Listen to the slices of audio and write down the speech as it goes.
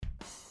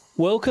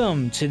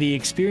Welcome to the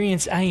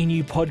Experience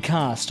ANU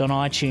podcast on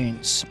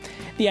iTunes.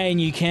 The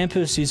ANU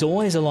campus is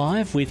always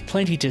alive with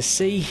plenty to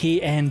see, hear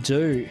and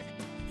do.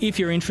 If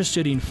you're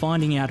interested in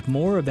finding out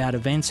more about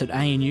events at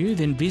ANU,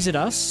 then visit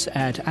us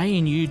at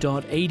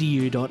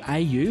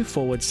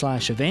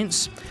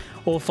anu.edu.au/events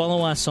or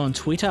follow us on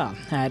Twitter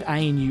at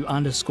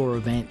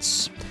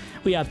 @ANU_events.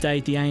 We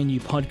update the ANU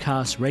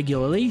podcast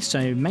regularly,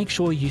 so make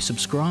sure you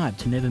subscribe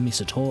to never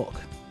miss a talk.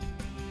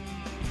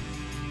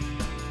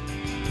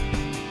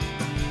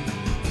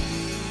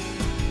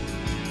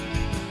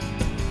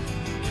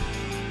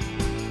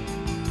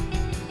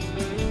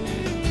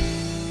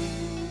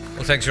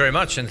 Well, thanks very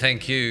much, and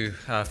thank you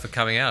for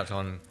coming out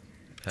on,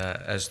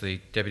 as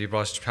the Deputy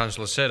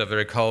Vice-Chancellor said, a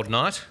very cold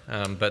night,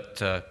 but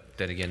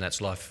then again,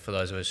 that's life for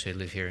those of us who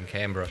live here in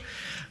Canberra.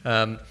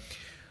 I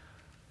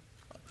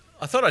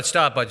thought I'd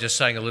start by just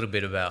saying a little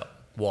bit about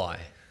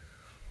why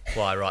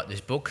I write this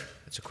book.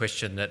 It's a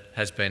question that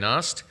has been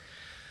asked,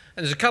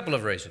 and there's a couple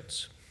of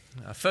reasons.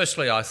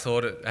 Firstly, I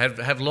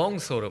have long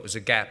thought it was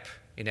a gap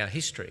in our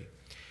history.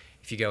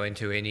 If you go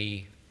into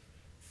any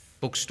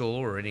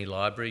bookstore or any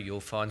library,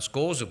 you'll find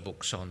scores of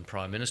books on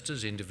Prime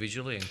Ministers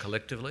individually and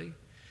collectively.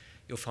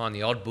 You'll find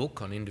the odd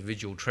book on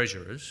individual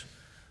treasurers,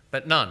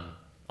 but none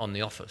on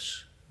the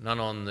office, none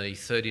on the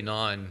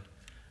 39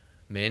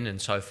 men, and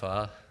so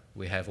far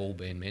we have all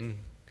been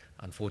men,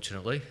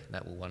 unfortunately.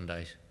 That will one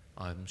day,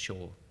 I'm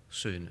sure,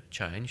 soon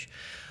change.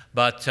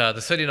 But the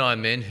 39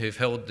 men who've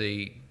held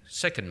the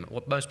second,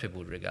 what most people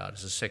would regard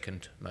as the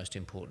second most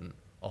important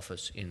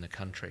office in the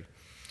country.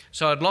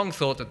 So I'd long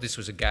thought that this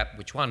was a gap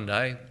which one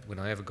day, when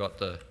I ever got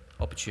the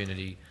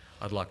opportunity,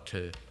 I'd like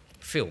to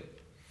fill.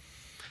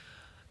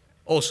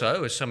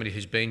 Also, as somebody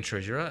who's been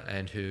Treasurer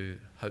and who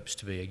hopes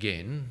to be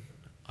again,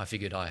 I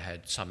figured I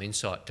had some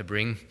insight to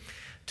bring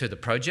to the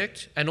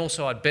project, and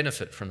also I'd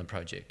benefit from the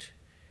project.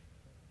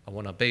 I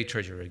want to be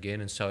Treasurer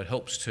again, and so it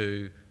helps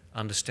to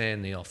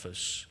understand the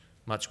office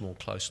much more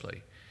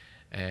closely.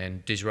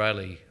 And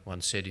Disraeli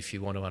once said, if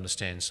you want to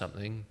understand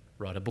something,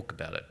 write a book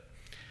about it.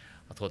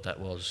 I thought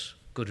that was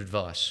good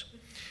advice.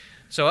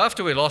 So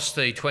after we lost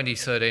the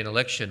 2013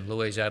 election,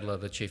 Louise Adler,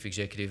 the Chief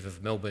Executive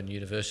of Melbourne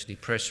University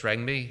Press,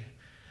 rang me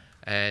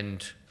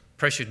and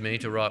pressured me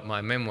to write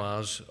my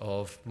memoirs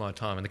of my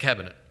time in the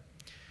Cabinet.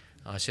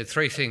 I said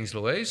 3 things,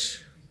 Louise.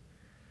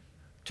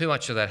 Too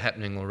much of that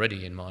happening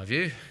already, in my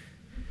view.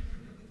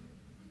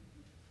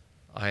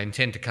 I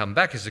intend to come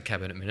back as a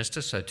Cabinet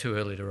Minister, so too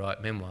early to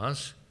write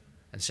memoirs.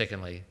 And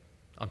secondly,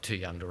 I'm too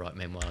young to write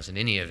memoirs in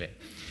any event.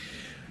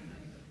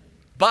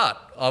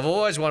 But I've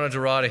always wanted to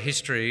write a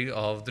history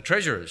of the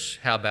Treasurers.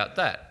 How about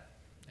that?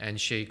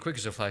 And she, quick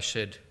as a flash,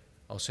 said,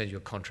 I'll send you a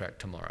contract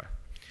tomorrow,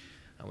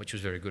 which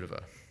was very good of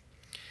her.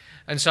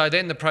 And so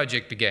then the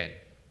project began.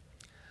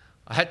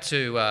 I had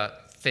to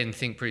then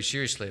think pretty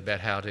seriously about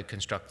how to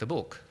construct the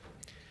book.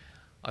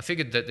 I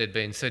figured that there'd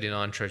been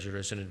 39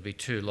 Treasurers and it'd be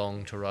too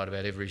long to write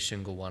about every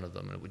single one of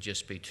them, and it would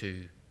just be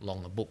too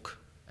long a book.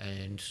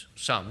 And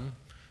some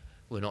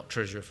were not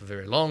Treasurer for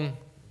very long,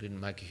 didn't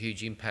make a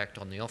huge impact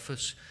on the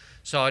office.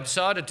 So I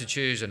decided to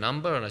choose a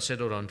number, and I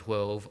settled on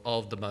 12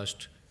 of the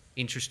most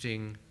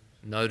interesting,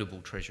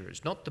 notable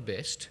Treasurers. Not the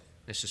best,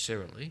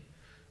 necessarily,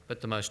 but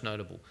the most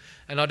notable.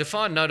 And I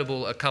define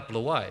notable a couple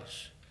of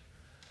ways.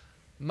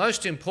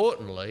 Most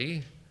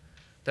importantly,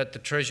 that the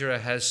Treasurer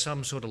has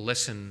some sort of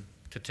lesson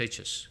to teach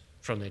us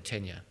from their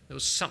tenure. There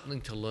was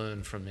something to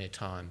learn from their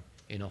time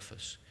in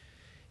office.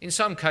 In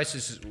some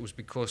cases, it was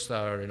because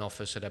they were in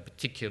office at a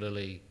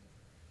particularly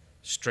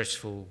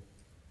stressful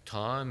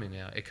time in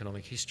our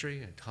economic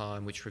history, a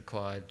time which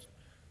required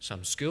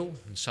some skill,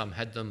 and some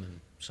had them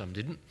and some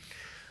didn't.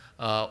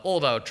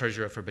 Or they were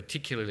Treasurer for a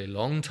particularly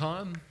long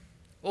time,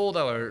 or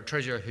they were a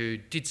Treasurer who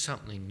did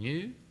something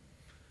new,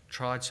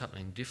 tried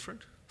something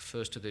different,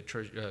 first of the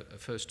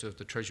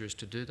Treasurers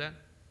to do that.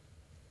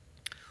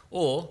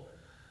 Or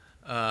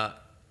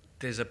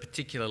there's a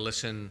particular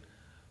lesson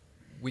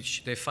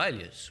which their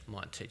failures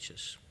might teach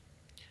us.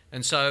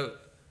 And so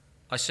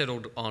I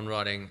settled on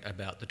writing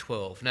about the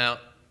 12. Now,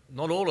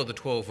 not all of the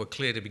 12 were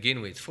clear to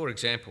begin with. For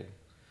example,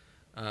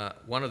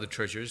 one of the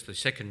Treasurers, the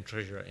second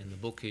Treasurer in the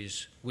book,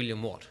 is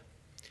William Watt,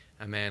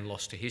 a man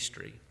lost to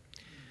history.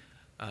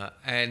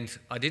 And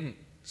I didn't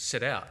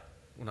set out,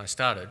 when I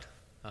started,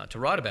 to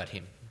write about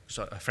him,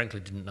 because I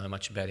frankly didn't know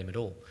much about him at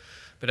all.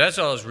 But as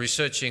I was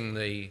researching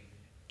the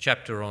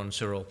chapter on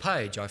Sir Earl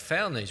Page, I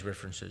found these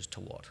references to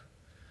Watt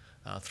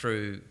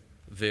through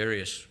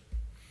various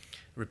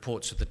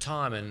reports at the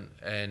time,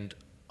 and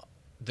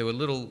there were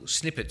little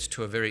snippets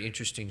to a very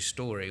interesting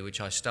story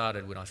which I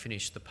started when I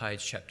finished the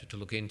Page chapter to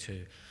look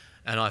into,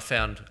 and I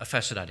found a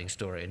fascinating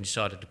story and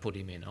decided to put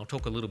him in. I'll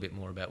talk a little bit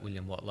more about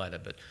William Watt later,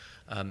 but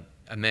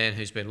a man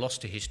who's been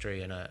lost to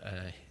history and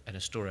a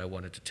story I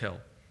wanted to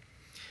tell.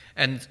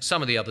 And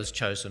some of the others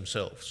chose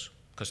themselves: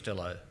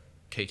 Costello,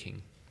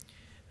 Keating,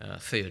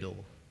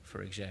 Theodore,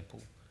 for example.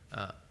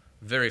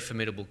 Very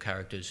formidable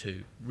characters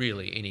who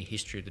really any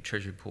history of the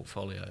Treasury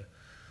portfolio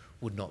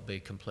would not be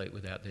complete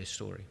without their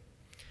story.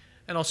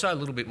 And I'll say a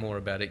little bit more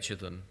about each of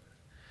them.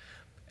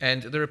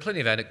 And there are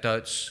plenty of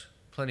anecdotes,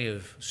 plenty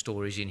of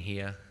stories in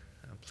here,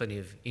 plenty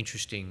of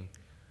interesting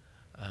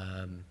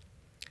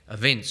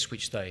events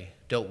which they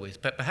dealt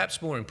with. But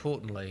perhaps more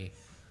importantly,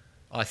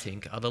 I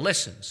think, are the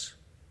lessons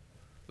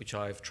which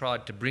I've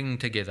tried to bring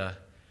together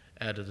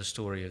out of the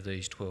story of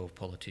these 12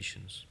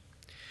 politicians.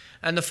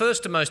 And the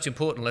first and most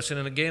important lesson,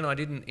 and again, I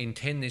didn't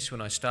intend this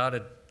when I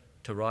started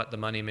to write The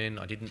Money Men.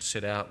 I didn't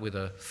set out with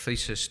a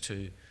thesis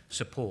to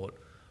support.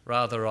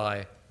 Rather,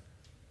 I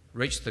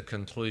reached the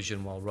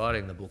conclusion while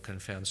writing the book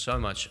and found so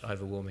much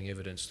overwhelming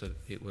evidence that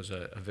it was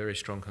a very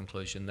strong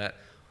conclusion that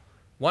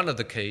one of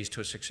the keys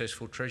to a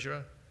successful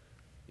treasurer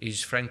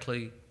is,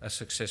 frankly, a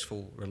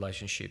successful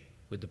relationship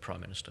with the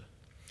Prime Minister.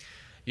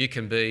 You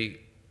can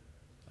be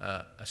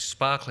a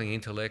sparkling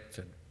intellect,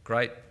 a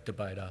great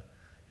debater,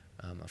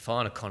 a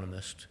fine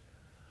economist.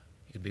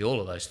 You can be all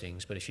of those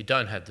things, but if you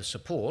don't have the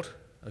support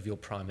of your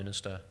Prime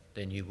Minister,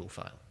 then you will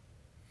fail.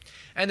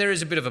 And there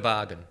is a bit of a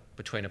bargain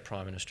between a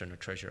Prime Minister and a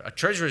Treasurer. A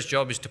Treasurer's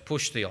job is to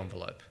push the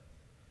envelope,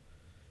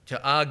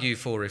 to argue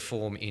for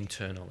reform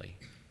internally,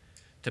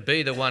 to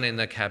be the one in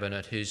the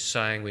Cabinet who's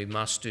saying we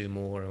must do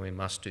more and we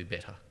must do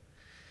better,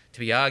 to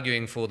be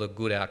arguing for the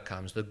good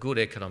outcomes, the good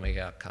economic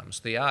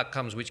outcomes, the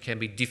outcomes which can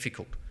be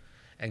difficult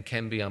and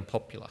can be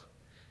unpopular.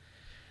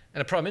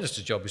 And a Prime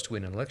Minister's job is to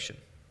win an election.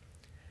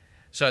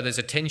 So there's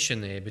a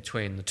tension there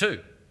between the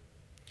two.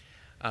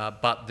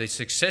 But the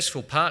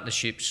successful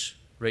partnerships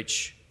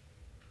reach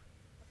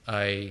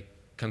a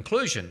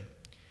conclusion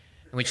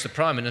in which the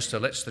Prime Minister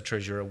lets the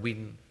Treasurer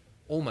win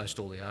almost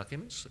all the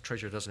arguments. The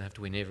Treasurer doesn't have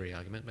to win every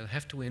argument, but they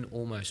have to win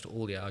almost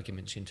all the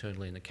arguments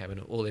internally in the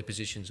Cabinet, all their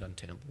positions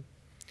untenable.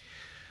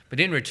 But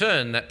in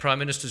return, that Prime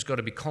Minister's got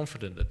to be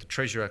confident that the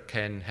Treasurer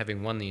can,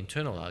 having won the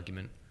internal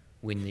argument,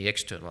 win the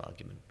external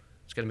argument.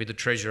 It's going to be the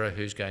Treasurer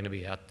who's going to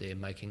be out there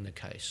making the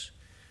case.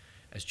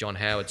 As John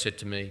Howard said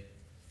to me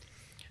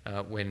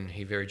when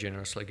he very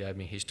generously gave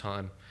me his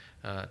time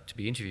to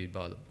be interviewed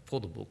for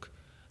the book,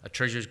 a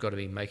Treasurer's got to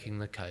be making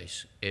the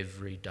case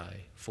every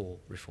day for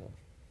reform,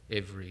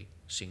 every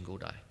single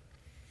day.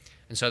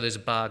 And so there's a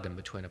bargain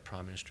between a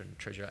Prime Minister and a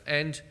Treasurer.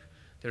 And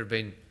there have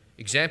been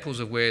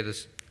examples of where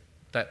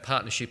that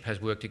partnership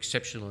has worked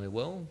exceptionally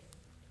well,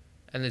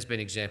 and there's been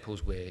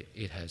examples where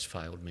it has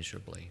failed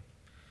miserably.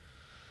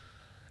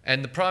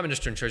 And the Prime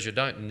Minister and Treasurer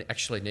don't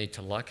actually need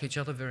to like each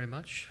other very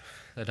much.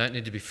 They don't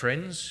need to be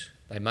friends.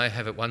 They may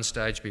have at one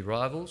stage be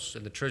rivals,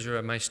 and the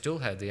Treasurer may still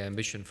have the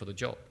ambition for the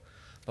job.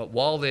 But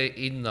while they're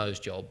in those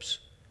jobs,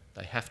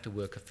 they have to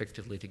work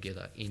effectively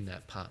together in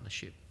that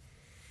partnership.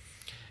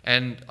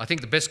 And I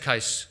think the best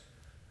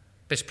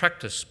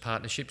practice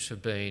partnerships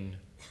have been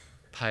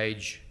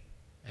Page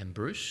and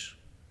Bruce,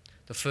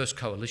 the first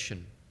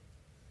coalition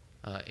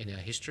in our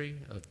history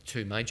of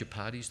two major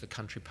parties, the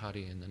Country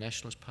Party and the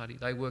Nationalist Party.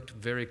 They worked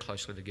very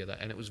closely together,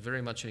 and it was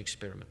very much an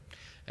experiment.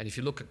 And if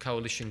you look at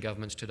coalition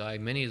governments today,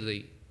 many of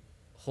the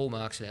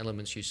hallmarks and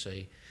elements you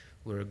see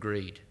were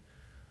agreed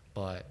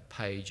by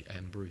Page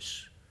and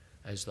Bruce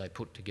as they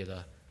put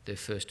together their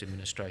first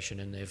administration,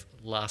 and they've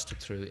lasted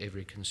through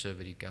every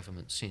Conservative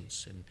government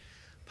since. And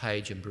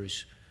Page and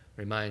Bruce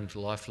remained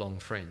lifelong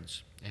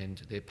friends, and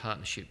their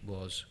partnership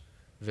was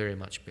very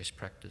much best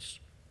practice.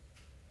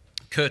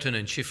 Curtin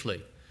and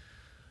Chifley,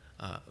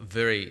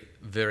 very,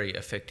 very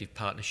effective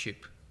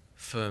partnership,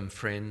 firm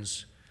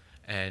friends,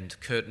 and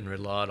Curtin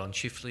relied on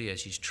Chifley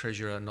as his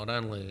treasurer, not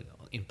only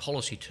in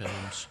policy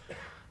terms,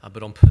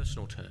 but on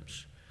personal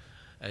terms,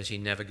 as he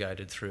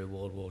navigated through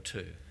World War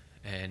II.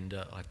 And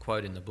I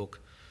quote in the book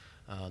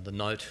the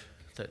note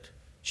that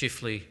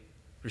Chifley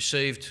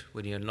received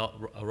when he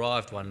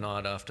arrived one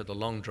night after the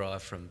long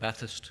drive from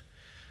Bathurst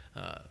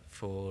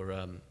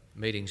for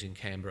meetings in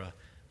Canberra.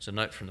 It's a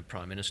note from the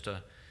Prime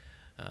Minister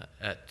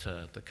at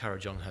the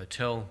Currajong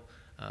Hotel.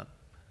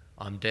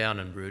 I'm down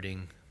and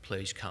brooding,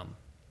 please come.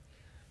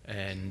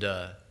 And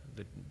the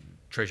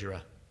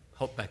Treasurer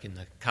hopped back in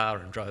the car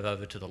and drove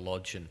over to the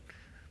lodge and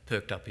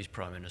perked up his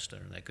Prime Minister,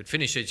 and they could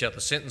finish each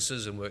other's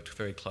sentences and worked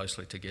very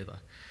closely together.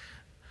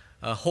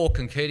 Hawke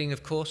and Keating,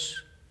 of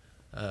course,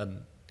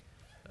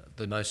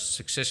 the most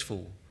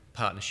successful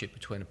partnership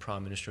between a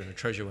Prime Minister and a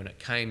Treasurer when it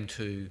came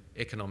to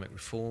economic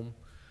reform.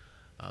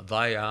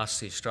 They asked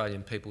the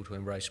Australian people to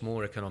embrace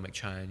more economic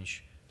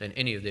change than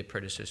any of their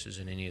predecessors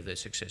and any of their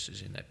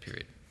successors in that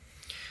period.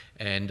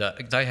 And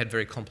they had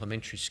very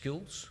complementary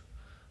skills.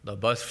 They were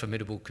both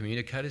formidable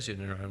communicators in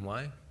their own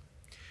way.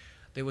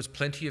 There was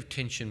plenty of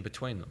tension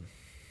between them,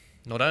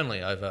 not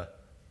only over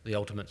the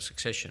ultimate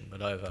succession,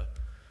 but over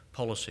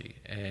policy.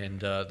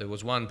 And there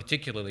was one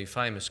particularly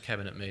famous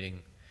cabinet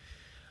meeting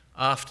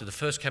after the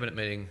first cabinet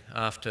meeting,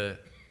 after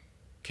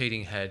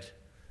Keating had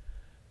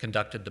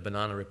conducted the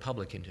Banana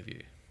Republic interview.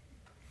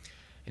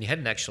 And he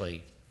hadn't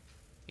actually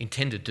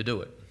intended to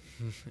do it.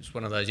 It's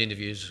one of those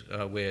interviews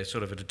where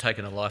sort of it had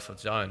taken a life of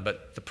its own,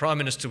 but the Prime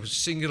Minister was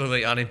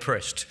singularly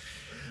unimpressed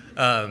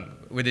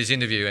with his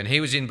interview, and he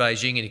was in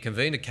Beijing and he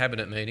convened a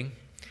cabinet meeting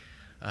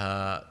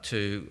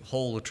to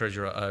haul the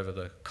Treasurer over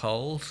the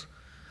coals,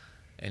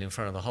 and in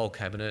front of the whole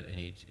cabinet, and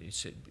he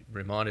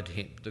reminded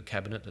the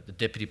cabinet that the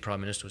Deputy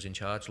Prime Minister was in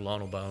charge,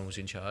 Lionel Bowen was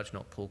in charge,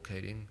 not Paul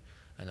Keating,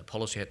 and that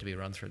policy had to be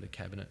run through the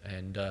cabinet.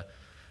 And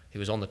he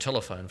was on the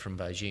telephone from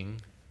Beijing,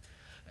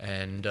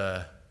 and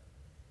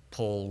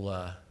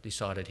Paul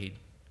decided he'd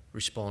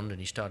respond, and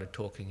he started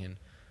talking, and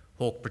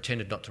Hawke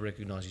pretended not to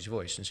recognise his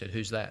voice and said,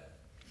 "Who's that?"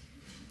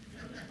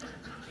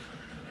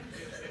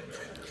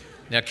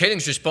 Now,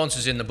 Keating's response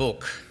is in the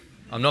book.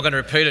 I'm not going to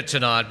repeat it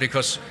tonight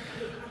because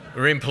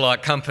we're in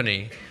polite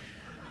company,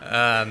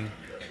 but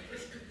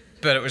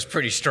it was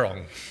pretty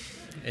strong,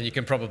 and you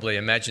can probably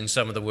imagine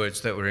some of the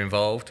words that were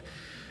involved.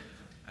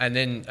 And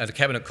then the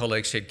cabinet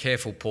colleague said,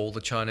 "Careful, Paul,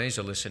 the Chinese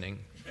are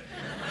listening."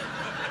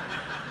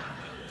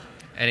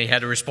 And he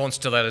had a response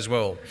to that as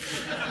well.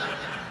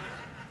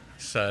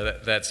 So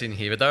that's in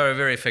here. But they were a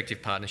very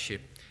effective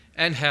partnership.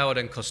 And Howard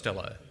and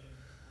Costello.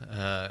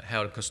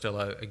 Howard and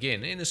Costello,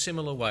 again, in a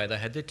similar way, they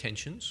had their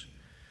tensions,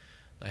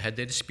 they had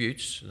their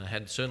disputes, and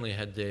they certainly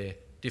had their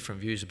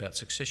different views about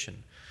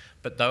succession.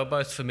 But they were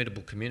both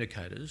formidable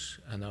communicators,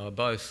 and they were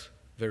both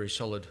very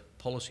solid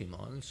policy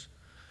minds,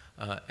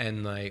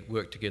 and they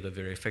worked together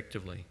very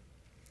effectively.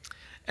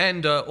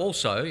 And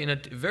also, in a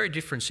very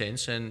different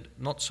sense, and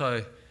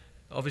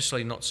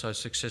obviously not so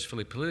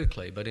successfully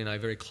politically, but in a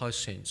very close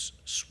sense,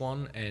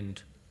 Swan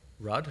and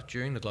Rudd,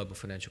 during the global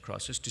financial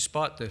crisis,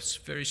 despite this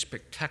very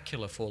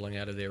spectacular falling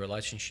out of their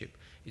relationship,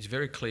 it's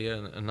very clear,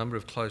 and a number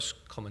of close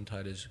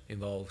commentators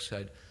involved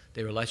said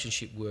their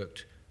relationship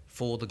worked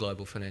for the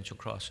global financial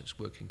crisis,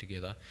 working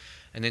together.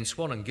 And then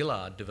Swan and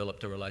Gillard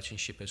developed a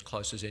relationship as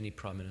close as any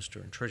Prime Minister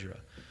and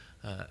Treasurer,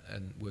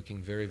 and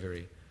working very,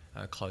 very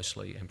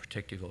closely and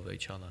protective of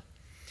each other.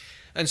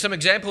 And some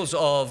examples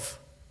of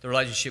the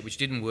relationship which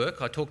didn't work,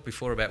 I talked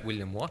before about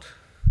William Watt.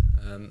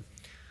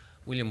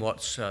 William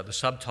Watt's, the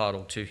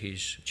subtitle to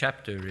his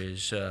chapter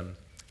is A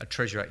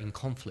Treasurer in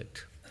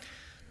Conflict.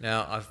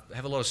 Now, I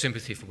have a lot of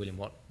sympathy for William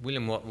Watt.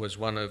 William Watt was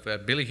one of...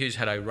 Billy Hughes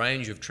had a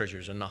range of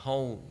treasurers and a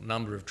whole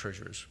number of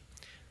treasurers.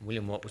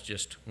 William Watt was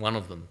just one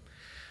of them.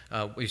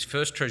 His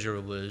first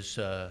treasurer was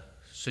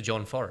Sir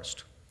John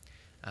Forrest.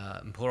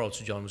 And poor old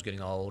Sir John was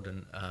getting old,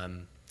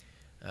 and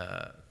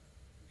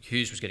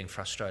Hughes was getting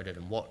frustrated,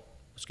 and Watt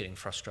was getting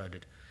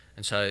frustrated.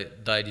 And so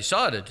they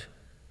decided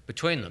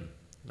between them,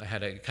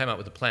 came up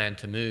with a plan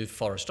to move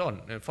Forrest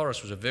on. Now,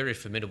 Forrest was a very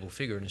formidable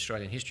figure in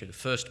Australian history, the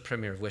first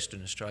Premier of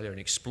Western Australia, an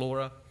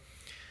explorer,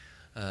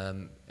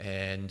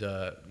 and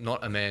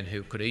not a man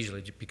who could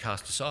easily be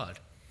cast aside.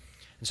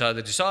 And so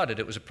they decided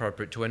it was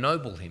appropriate to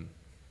ennoble him.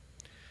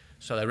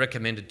 So they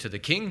recommended to the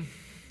King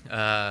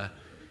that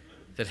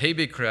he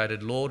be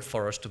created Lord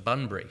Forrest of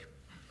Bunbury.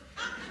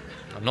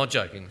 I'm not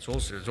joking, it's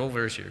all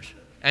very serious.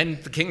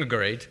 And the King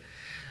agreed,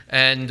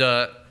 and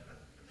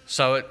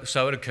so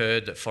it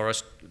occurred that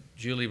Forrest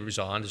duly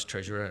resigned as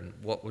Treasurer, and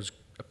Watt was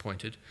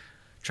appointed.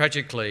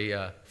 Tragically,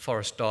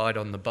 Forrest died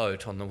on the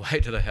boat on the way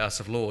to the House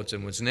of Lords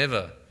and was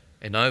never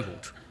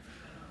ennobled.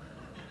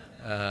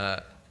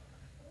 And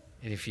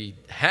if he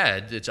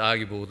had, it's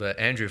arguable that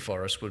Andrew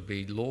Forrest would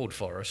be Lord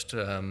Forrest,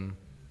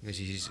 because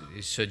he's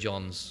Sir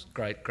John's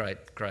great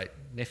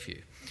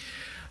nephew.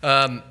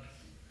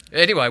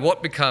 Anyway,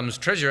 Watt becomes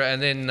Treasurer,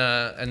 and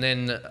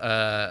then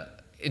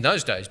in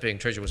those days, being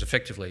Treasurer was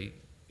effectively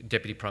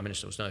Deputy Prime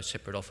Minister. There was no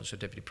separate office of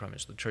Deputy Prime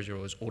Minister. The Treasurer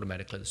was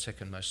automatically the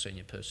second most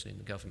senior person in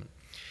the government.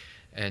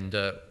 And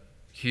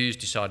Hughes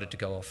decided to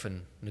go off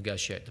and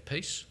negotiate the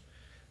peace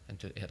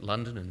at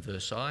London and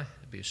Versailles.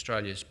 It'd be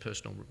Australia's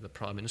the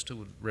Prime Minister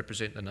would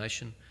represent the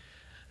nation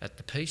at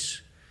the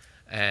peace.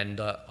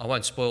 And I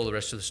won't spoil the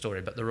rest of the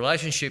story, but the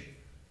relationship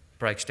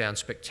breaks down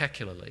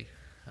spectacularly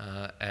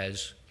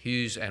as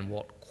Hughes and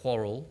Watt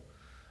quarrel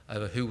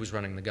over who was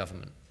running the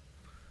government,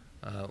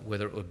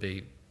 whether it would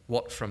be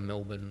Watt from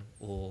Melbourne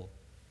or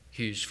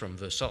Hughes from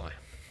Versailles.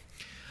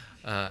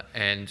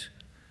 And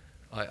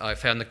I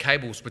found the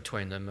cables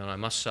between them, and I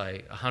must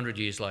say, 100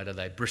 years later,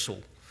 they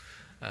bristle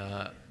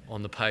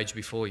on the page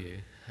before you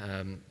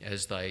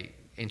as they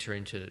enter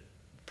into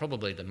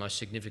probably the most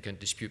significant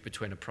dispute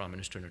between a Prime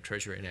Minister and a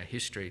Treasurer in our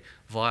history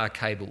via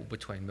cable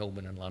between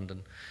Melbourne and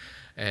London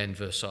and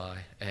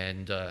Versailles.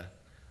 And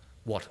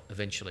Watt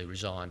eventually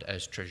resigned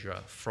as Treasurer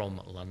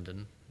from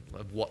London.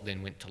 Watt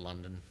then went to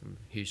London,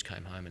 Hughes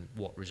came home, and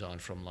Watt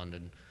resigned from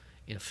London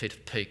in a fit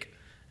of pique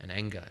and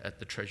anger at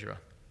the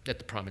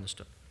Prime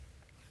Minister.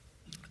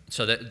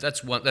 So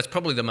that's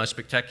probably the most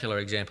spectacular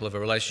example of a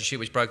relationship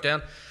which broke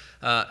down,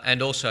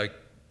 and also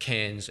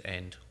Cairns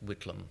and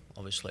Whitlam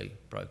obviously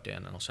broke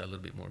down, and I'll say a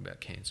little bit more about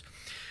Cairns.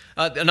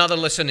 Another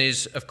lesson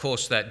is, of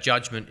course, that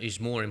judgment is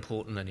more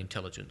important than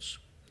intelligence.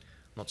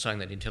 I'm not saying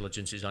that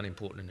intelligence is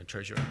unimportant in a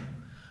treasurer,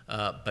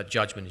 but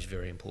judgment is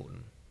very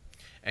important.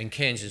 And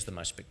Cairns is the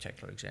most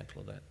spectacular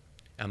example of that.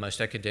 Our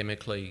most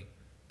academically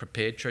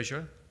prepared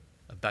treasurer,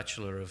 a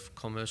Bachelor of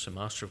Commerce, a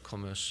Master of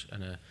Commerce,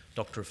 and a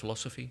Doctor of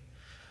Philosophy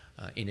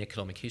in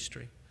economic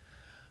history.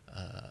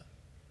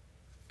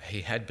 He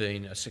had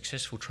been a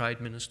successful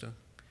trade minister.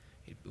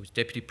 He was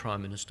Deputy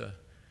Prime Minister.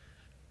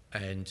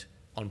 And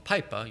on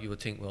paper, you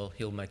would think, well,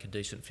 he'll make a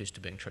decent fist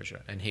of being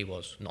treasurer. And he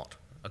was not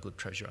a good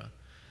treasurer.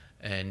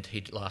 and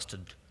he'd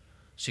lasted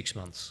 6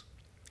 months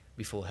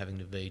before having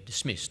to be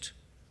dismissed.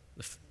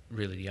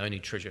 Really the only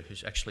treasurer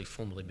who's actually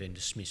formally been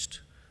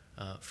dismissed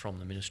from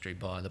the ministry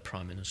by the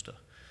Prime Minister,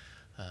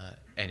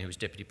 and he was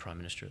Deputy Prime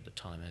Minister at the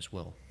time as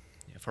well,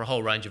 for a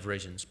whole range of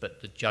reasons,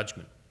 but the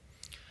judgment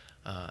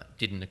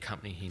didn't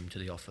accompany him to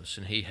the office,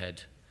 and he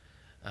had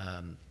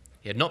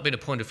not been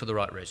appointed for the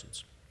right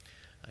reasons.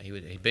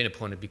 He'd been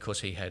appointed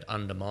because he had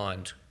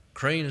undermined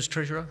Crean as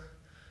treasurer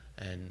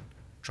and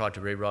tried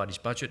to rewrite his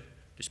budget,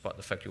 despite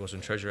the fact he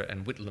wasn't treasurer,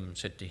 and Whitlam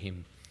said to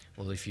him,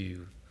 well, if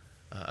you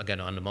are going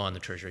to undermine the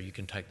treasurer, you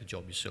can take the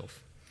job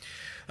yourself.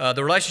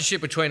 The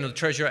relationship between the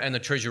treasurer and the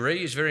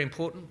treasury is very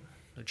important.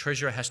 The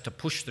treasurer has to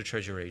push the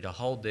treasury to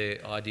hold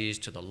their ideas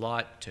to the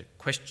light, to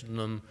question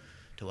them,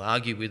 to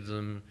argue with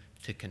them,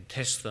 to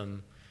contest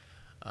them.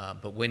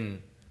 But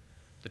when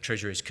the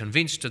treasurer is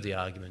convinced of the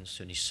arguments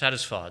and is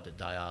satisfied that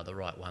they are the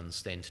right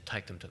ones, then to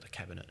take them to the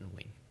cabinet and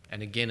win.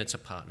 And again, it's a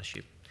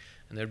partnership.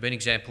 And there have been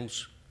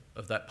examples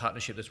of that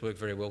partnership that's worked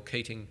very well.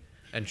 Keating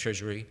and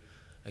Treasury.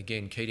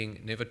 Again, Keating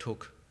never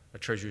took a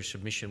Treasury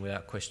submission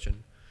without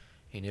question.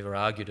 He never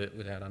argued it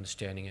without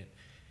understanding it.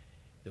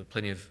 There were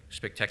plenty of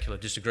spectacular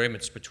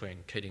disagreements between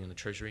Keating and the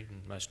Treasury,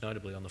 and most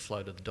notably on the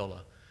float of the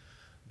dollar.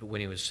 But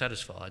when he was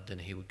satisfied, then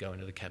he would go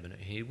into the cabinet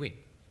and he'd win.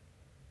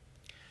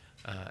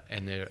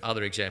 And there are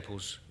other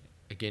examples,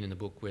 again in the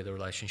book, where the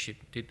relationship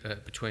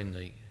between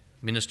the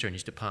minister and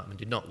his department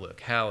did not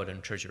work. Howard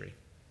and Treasury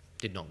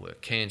did not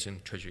work. Cairns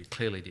and Treasury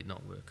clearly did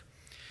not work.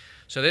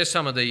 So there's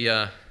some of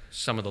the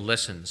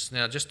lessons.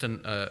 Now, just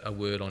a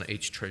word on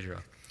each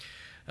treasurer.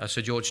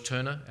 Sir George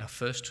Turner, our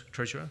first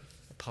treasurer,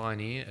 a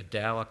pioneer, a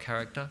dour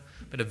character,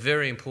 but a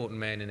very important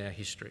man in our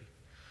history.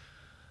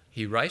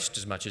 He raced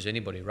as much as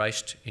anybody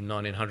raced in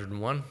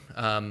 1901,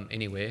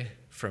 anywhere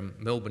from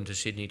Melbourne to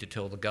Sydney to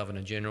tell the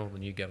Governor-General, the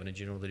new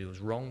Governor-General, that he was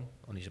wrong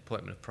on his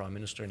appointment of Prime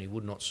Minister and he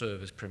would not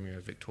serve as Premier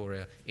of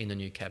Victoria in the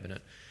new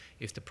cabinet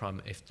if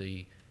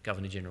the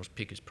Governor-General's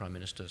pick as Prime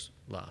Minister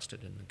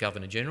lasted. And the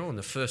Governor-General, in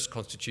the first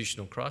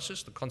constitutional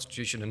crisis, the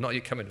Constitution had not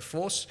yet come into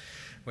force,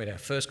 we had our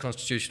first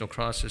constitutional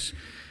crisis,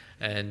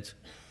 and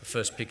the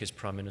first pick as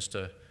Prime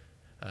Minister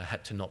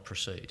had to not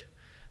proceed.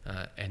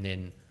 And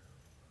then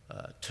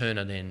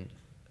Turner then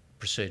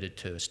proceeded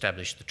to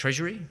establish the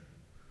Treasury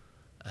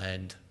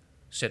and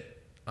set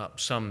up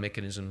some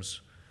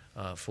mechanisms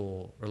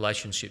for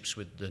relationships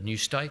with the new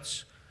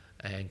states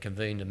and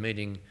convened a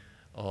meeting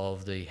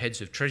of the heads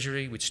of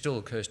Treasury, which still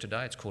occurs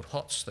today. It's called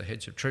HOTS, the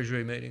Heads of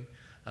Treasury meeting,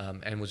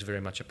 and was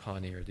very much a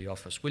pioneer of the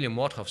office. William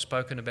Watt, I've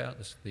spoken about,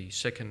 is the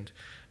second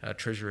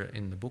treasurer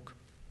in the book.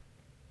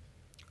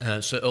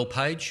 Sir Earl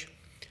Page,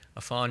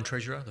 a fine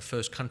treasurer, the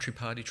first Country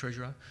Party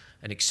treasurer,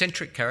 an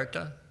eccentric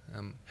character,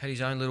 had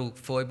his own little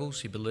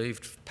foibles. He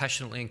believed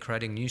passionately in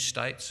creating new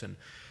states and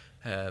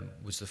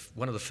was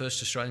one of the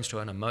first Australians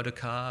to own a motor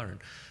car and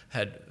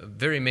had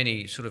very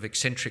many sort of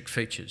eccentric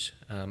features,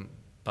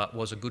 but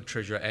was a good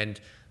treasurer. And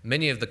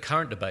many of the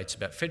current debates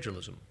about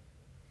federalism,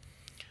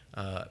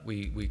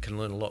 we can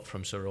learn a lot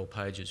from Sir Earl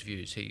Page's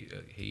views.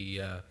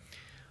 He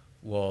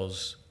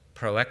was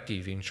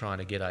proactive in trying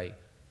to get a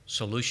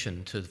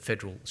solution to the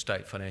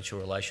federal-state financial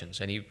relations.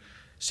 And he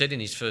said in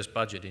his first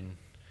budget in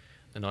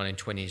the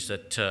 1920s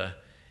that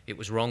it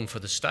was wrong for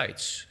the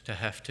states to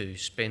have to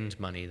spend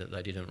money that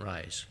they didn't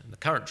raise. And the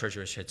current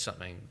treasurer said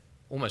something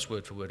almost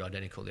word for word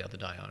identical the other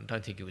day. I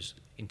don't think it was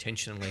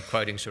intentionally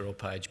quoting Sir Earl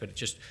Page, but it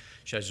just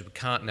shows that we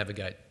can't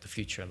navigate the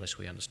future unless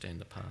we understand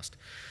the past.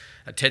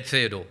 Ted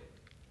Theodore,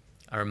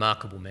 a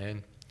remarkable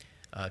man,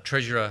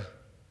 treasurer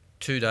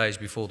 2 days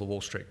before the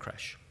Wall Street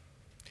crash.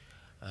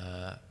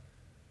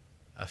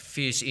 A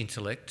fierce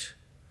intellect.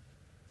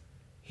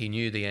 He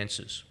knew the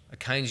answers. A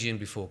Keynesian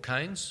before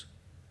Keynes.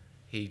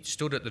 He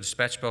stood at the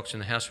dispatch box in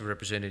the House of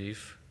Representatives.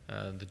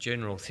 The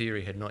general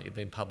theory had not yet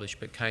been published,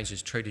 but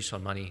Keynes's treatise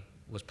on money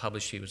was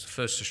published. He was the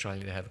first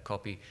Australian to have a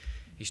copy.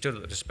 He stood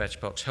at the dispatch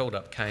box, held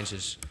up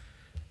Keynes's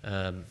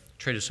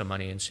treatise on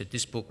money and said,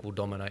 "This book will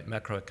dominate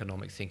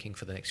macroeconomic thinking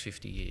for the next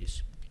 50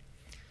 years.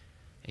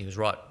 And he was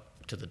right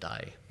to the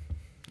day,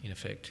 in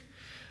effect.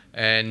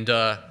 And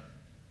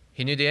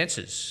he knew the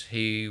answers.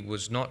 He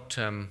was not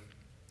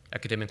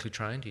academically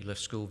trained. He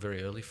left school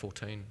very early,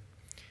 14.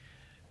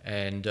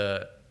 And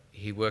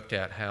he worked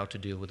out how to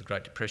deal with the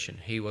Great Depression.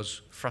 He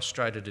was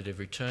frustrated at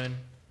every turn.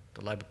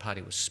 The Labor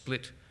Party was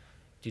split,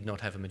 did not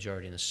have a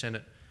majority in the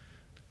Senate.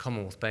 The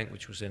Commonwealth Bank,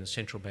 which was then a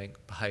central bank,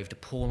 behaved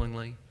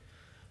appallingly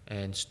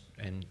and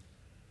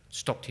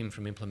stopped him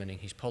from implementing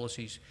his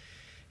policies.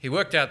 He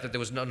worked out that there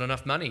was not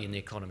enough money in the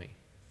economy,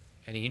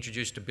 and he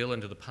introduced a bill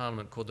into the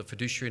Parliament called the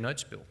Fiduciary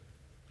Notes Bill,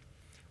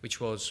 which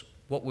was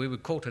what we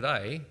would call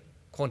today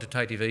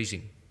quantitative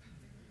easing.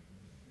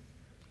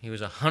 He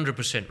was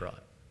 100% right.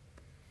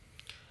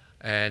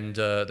 And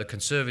the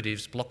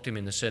Conservatives blocked him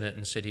in the Senate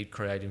and said he'd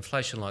create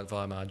inflation like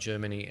Weimar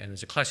Germany. And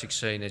there's a classic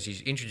scene as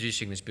he's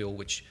introducing this bill,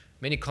 which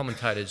many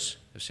commentators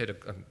have said,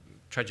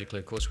 tragically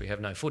of course we have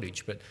no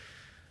footage, but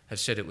have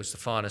said it was the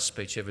finest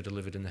speech ever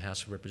delivered in the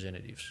House of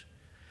Representatives.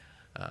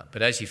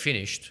 But as he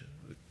finished,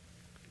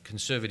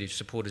 Conservative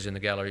supporters in the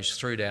galleries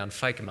threw down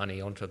fake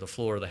money onto the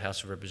floor of the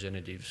House of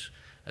Representatives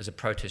as a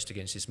protest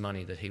against this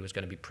money that he was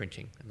going to be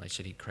printing, and they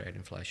said he'd create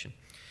inflation.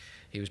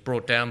 He was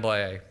brought down by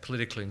a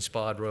politically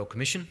inspired Royal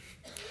Commission.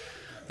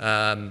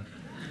 An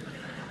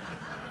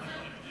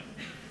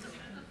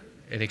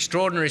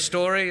extraordinary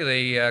story.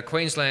 The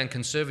Queensland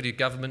Conservative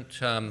government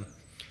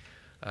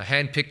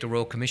handpicked a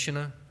Royal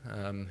Commissioner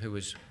who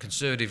was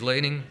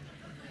Conservative-leaning.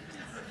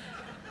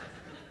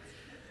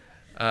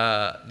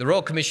 The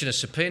Royal Commissioner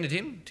subpoenaed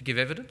him to give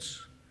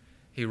evidence.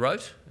 He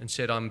wrote and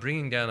said, "I'm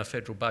bringing down a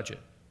federal budget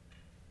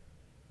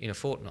in a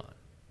fortnight,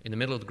 in the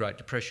middle of the Great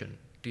Depression.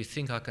 Do you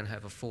think I can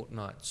have a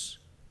fortnight's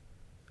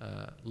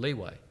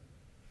leeway?"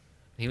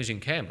 He was in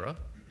Canberra,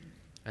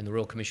 and the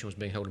Royal Commission was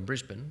being held in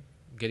Brisbane.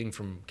 Getting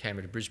from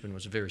Canberra to Brisbane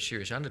was a very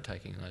serious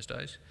undertaking in those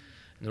days.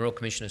 And the Royal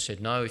Commissioner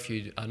said, "No, if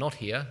you are not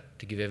here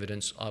to give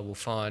evidence, I will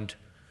find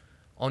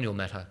on your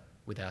matter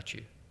without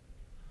you."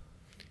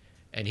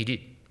 And he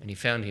did, and he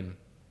found him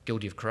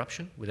guilty of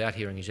corruption without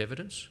hearing his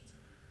evidence,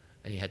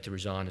 and he had to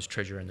resign as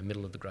Treasurer in the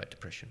middle of the Great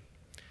Depression.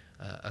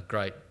 A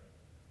great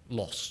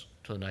loss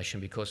to the nation,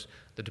 because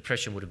the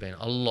Depression would have been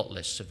a lot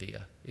less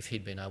severe if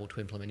he'd been able to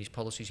implement his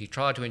policies. He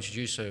tried to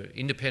introduce an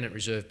independent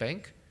reserve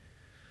bank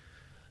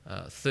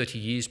 30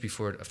 years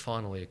before it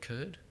finally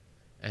occurred,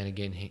 and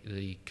again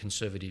the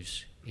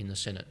Conservatives in the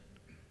Senate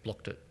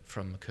blocked it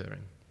from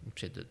occurring and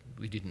said that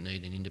we didn't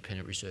need an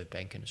independent reserve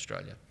bank in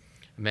Australia.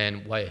 A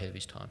man way ahead of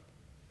his time.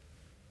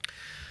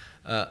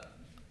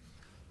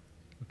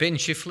 Ben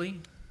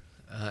Chifley,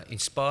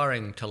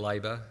 inspiring to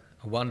Labor,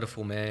 a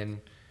wonderful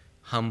man,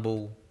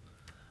 humble,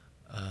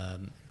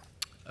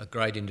 a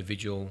great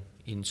individual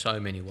in so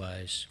many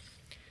ways,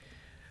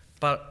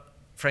 but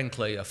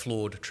frankly a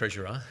flawed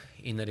Treasurer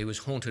in that he was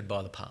haunted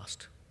by the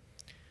past,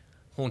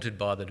 haunted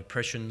by the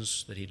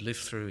depressions that he'd lived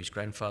through, his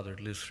grandfather had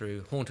lived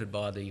through, haunted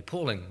by the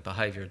appalling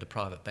behaviour of the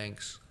private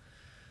banks,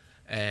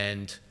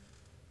 and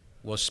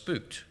was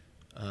spooked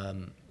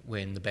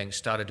when the banks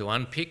started to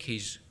unpick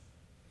his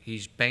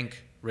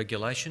bank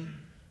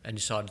regulation and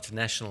decided to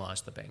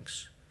nationalise the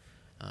banks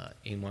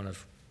in one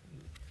of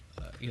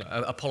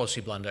a policy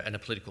blunder and a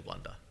political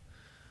blunder.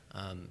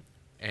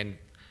 And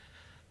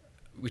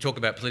we talk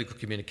about political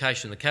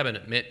communication. The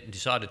Cabinet met and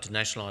decided to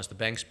nationalise the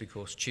banks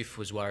because Chief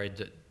was worried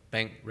that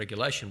bank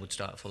regulation would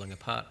start falling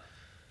apart.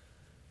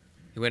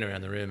 He went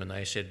around the room and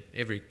they said,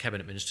 every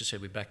Cabinet Minister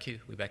said, "We back you,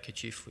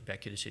 Chief, we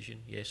back your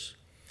decision," yes.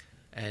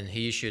 And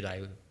he issued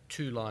a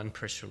 2-line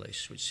press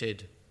release which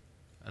said,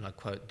 and I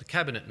quote, "The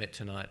Cabinet met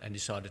tonight and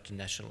decided to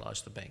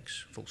nationalise the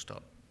banks, full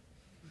stop."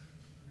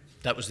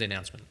 That was the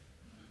announcement.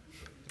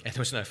 And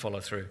there was no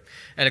follow-through.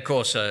 And of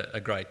course, a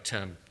great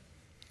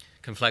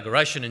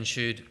conflagration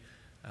ensued.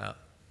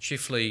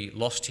 Chifley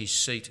lost his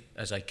seat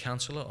as a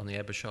councillor on the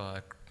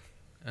Abershire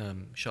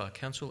Shire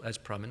Council as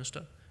Prime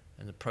Minister,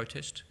 and the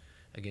protest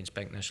against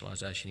bank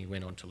nationalisation, he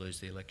went on to lose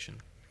the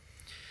election.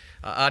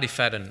 Artie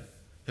Fadden,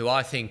 who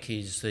I think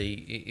is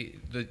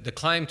the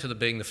claim to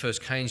being the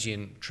first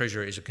Keynesian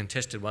Treasurer is a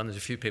contested one. There's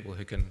a few people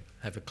who can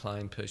have a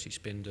claim, Percy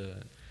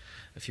Spender,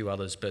 a few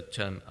others, but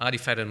Artie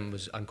Fadden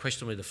was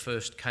unquestionably the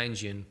first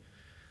Keynesian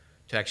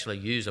to actually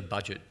use a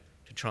budget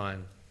to try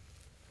and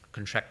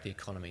contract the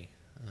economy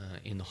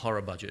in the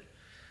horror budget.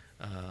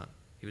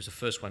 He was the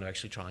first one to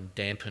actually try and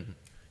dampen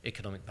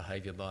economic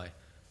behaviour by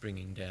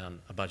bringing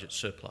down a budget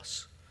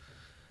surplus.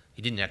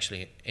 He didn't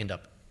actually end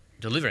up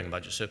delivering a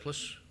budget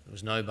surplus. There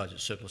was no budget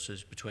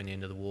surpluses between the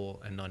end of the war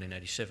and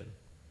 1987.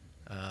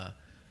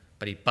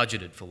 But he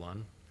budgeted for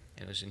one,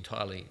 and it was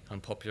entirely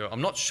unpopular.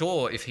 I'm not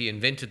sure if he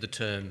invented the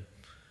term,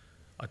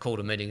 "I called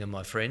a meeting of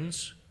my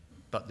friends,"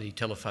 but the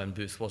telephone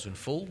booth wasn't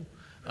full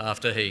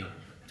after he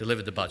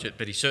delivered the budget,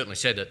 but he certainly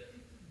said it.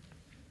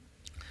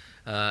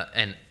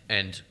 And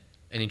an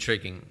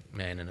intriguing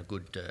man and a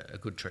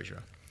good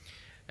Treasurer.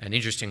 And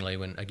interestingly,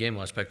 when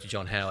I spoke to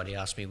John Howard, he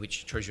asked me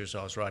which Treasurers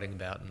I was writing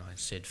about, and I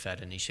said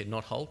Fadden. He said,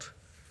 "Not Holt?"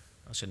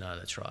 I said, "No,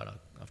 that's right.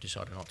 I've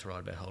decided not to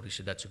write about Holt." He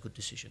said, "That's a good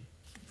decision."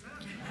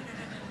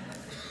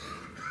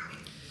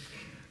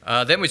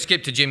 Then we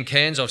skip to Jim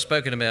Cairns. I've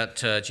spoken about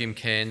Jim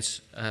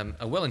Cairns,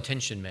 a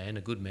well-intentioned man,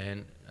 a good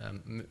man,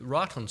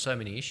 right on so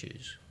many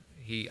issues.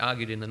 He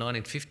argued in the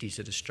 1950s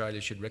that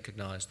Australia should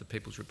recognise the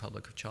People's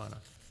Republic of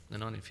China, in the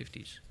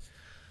 1950s.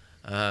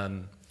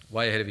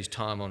 Way ahead of his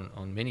time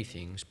on many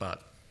things,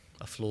 but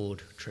a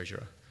flawed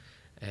Treasurer,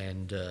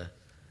 and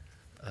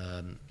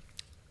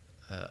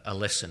a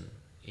lesson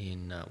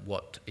in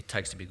what it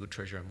takes to be a good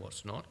Treasurer and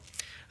what's not.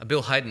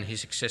 Bill Hayden,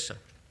 his successor,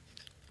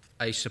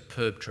 a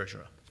superb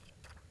Treasurer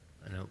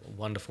and a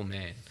wonderful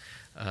man.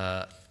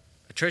 A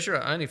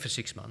Treasurer only for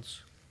 6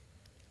 months,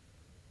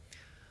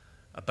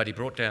 but he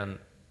brought down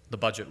the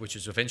budget, which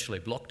was eventually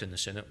blocked in the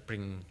Senate,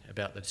 bringing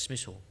about the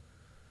dismissal,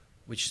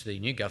 which the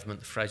new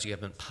government, the Fraser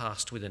government,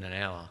 passed within an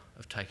hour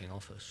of taking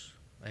office.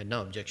 They had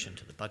no objection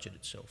to the budget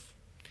itself.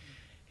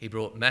 He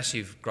brought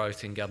massive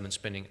growth in government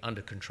spending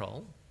under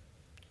control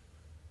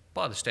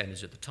by the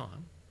standards at the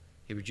time.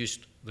 He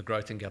reduced the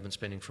growth in government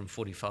spending from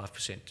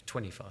 45% to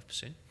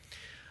 25%.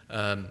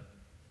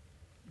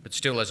 But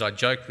still, as I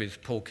joked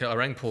with Paul Kelly, I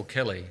rang Paul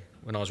Kelly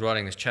when I was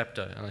writing this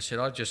chapter, and I said,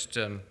 I just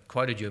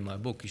quoted you in my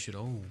book. He said,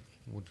 oh,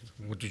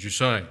 what did you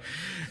say?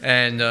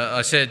 And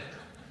I said,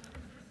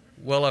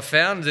 well, I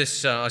found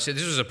this, I said,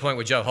 this was a point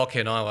where Joe Hockey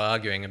and I were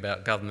arguing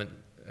about government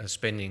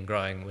spending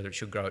growing, whether it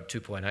should grow at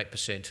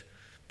 2.8%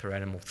 per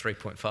annum or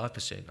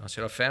 3.5%. I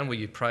said, I found where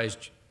you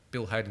praised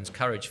Bill Hayden's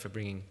courage for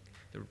bringing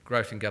the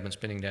growth in government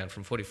spending down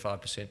from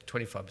 45% to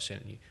 25%,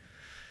 and you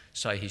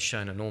say he's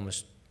shown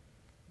enormous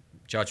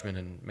judgment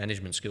and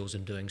management skills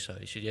in doing so.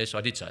 He said, yes,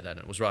 I did say that, and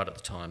it was right at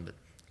the time, but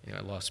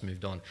life's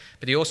moved on.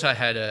 But he also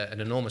had an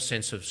enormous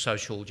sense of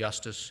social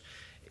justice.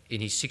 In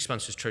his 6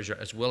 months as Treasurer,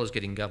 as well as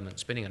getting government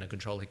spending under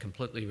control, he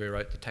completely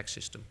rewrote the tax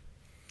system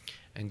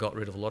and got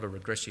rid of a lot of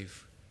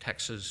regressive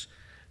taxes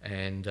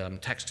and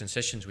tax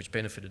concessions which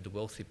benefited the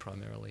wealthy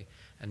primarily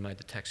and made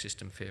the tax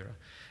system fairer.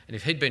 And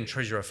if he'd been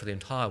Treasurer for the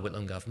entire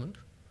Whitlam government,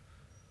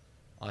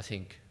 I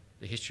think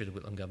the history of the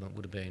Whitlam government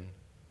would have been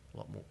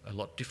a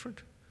lot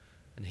different,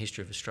 and the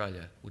history of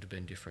Australia would have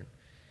been different.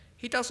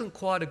 He doesn't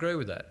quite agree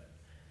with that.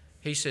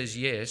 He says,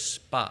 yes,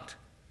 but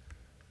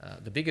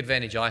the big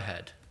advantage I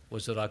had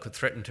was that I could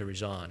threaten to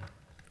resign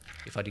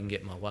if I didn't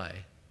get my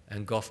way,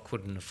 and Gough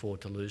couldn't afford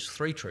to lose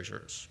 3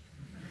 treasurers.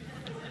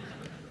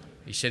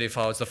 He said if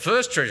I was the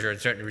first Treasurer and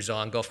threatened to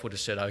resign, Gough would have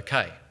said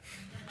okay.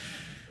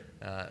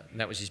 And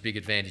that was his big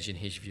advantage in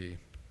his view.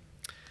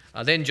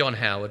 Then John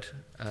Howard.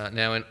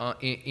 Now,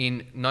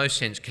 in no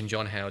sense can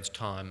John Howard's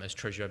time as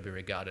Treasurer be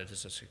regarded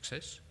as a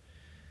success.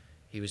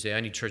 He was the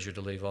only Treasurer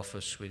to leave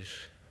office with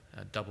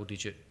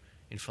double-digit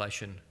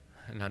inflation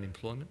and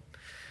unemployment.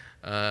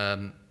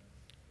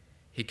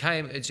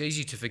 It's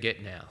easy to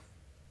forget now.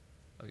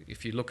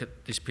 If you look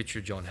at this picture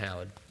of John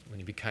Howard when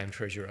he became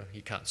Treasurer,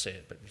 you can't see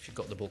it, but if you've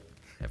got the book,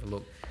 have a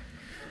look.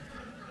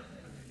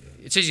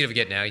 It's easy to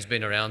forget now, he's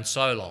been around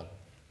so long,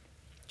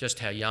 just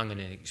how young and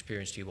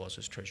inexperienced he was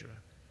as Treasurer.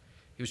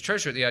 He was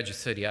Treasurer at the age of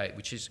 38,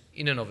 which is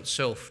in and of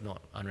itself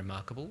not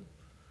unremarkable.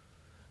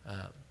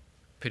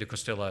 Peter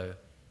Costello,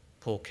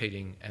 Paul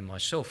Keating and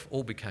myself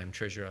all became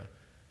Treasurer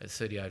at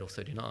 38 or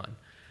 39.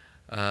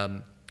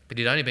 But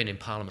he'd only been in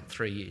Parliament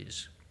 3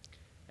 years,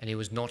 and he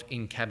was not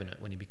in Cabinet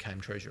when he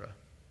became Treasurer.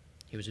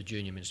 He was a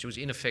junior minister. He was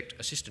in effect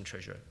Assistant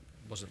Treasurer.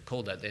 It wasn't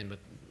called that then, but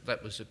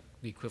that was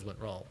the equivalent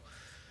role.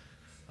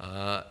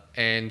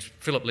 And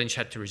Philip Lynch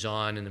had to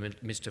resign in the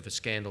midst of a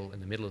scandal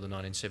in the middle of the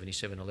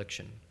 1977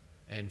 election,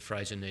 and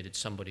Fraser needed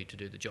somebody to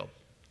do the job.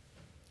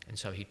 And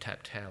so he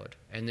tapped Howard.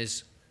 And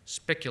there's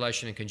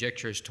speculation and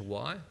conjecture as to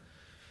why.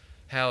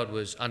 Howard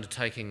was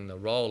undertaking the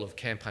role of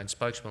campaign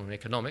spokesman on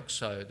economics,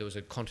 so there was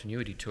a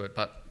continuity to it,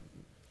 but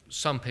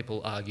some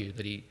people argue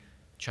that he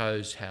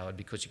chose Howard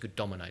because he could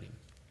dominate him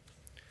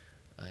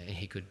and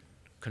he could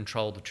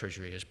control the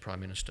Treasury as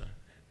Prime Minister.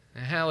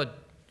 Now, Howard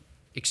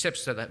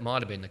accepts that that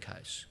might have been the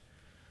case,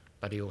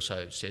 but he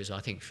also says,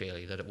 I think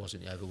fairly, that it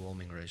wasn't the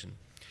overwhelming reason.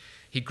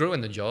 He grew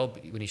in the job.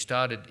 When he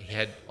started, he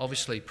had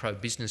obviously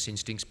pro-business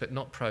instincts, but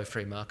not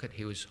pro-free market.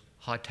 He was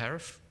high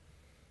tariff,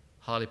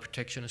 highly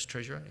protectionist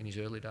Treasurer in his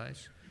early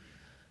days.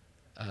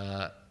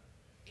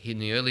 In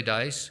the early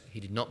days, he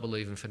did not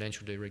believe in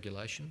financial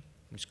deregulation.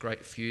 There was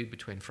great feud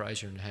between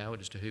Fraser and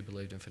Howard as to who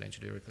believed in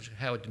financial deregulation.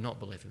 Howard did not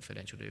believe in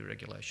financial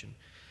deregulation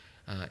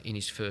in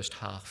his first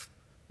half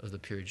of the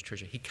period as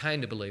Treasurer. He came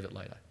to believe it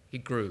later. He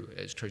grew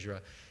as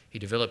Treasurer. He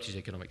developed his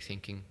economic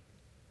thinking.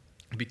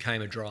 He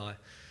became a dry.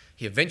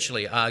 He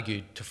eventually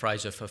argued to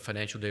Fraser for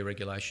financial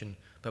deregulation,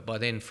 but by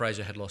then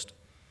Fraser had lost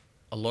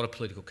a lot of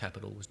political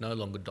capital, was no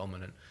longer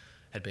dominant,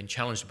 had been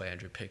challenged by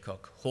Andrew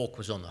Peacock. Hawke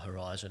was on the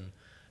horizon,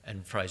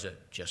 and Fraser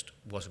just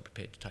wasn't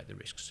prepared to take the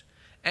risks.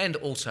 And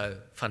also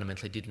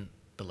fundamentally didn't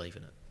believe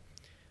in it.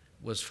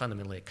 Was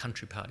fundamentally a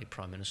country party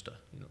Prime Minister.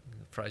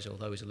 Fraser,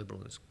 although he's a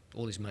Liberal,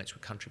 all his mates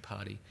were country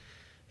party.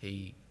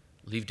 He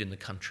lived in the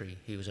country.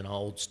 He was an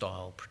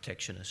old-style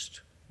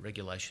protectionist,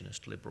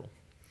 regulationist Liberal.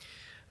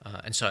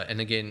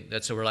 And again,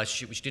 that's a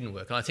relationship which didn't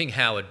work. And I think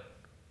Howard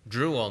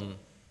drew on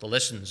the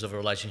lessons of a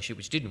relationship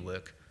which didn't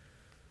work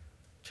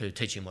to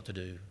teach him what to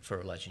do for a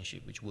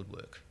relationship which would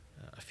work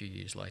a few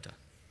years later.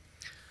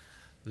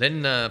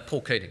 Then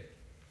Paul Keating.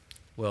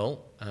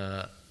 Well,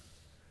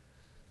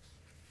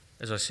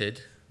 as I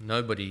said,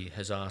 nobody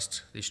has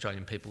asked the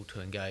Australian people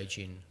to engage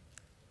in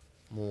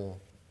more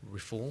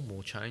reform,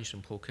 more change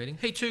than Paul Keating.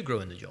 He too grew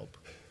in the job.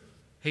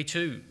 He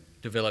too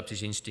developed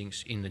his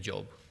instincts in the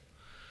job.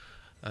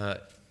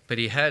 But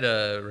he had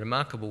a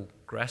remarkable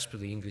grasp of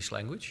the English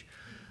language,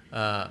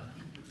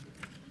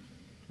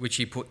 which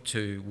he put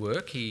to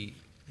work,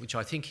 which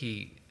I think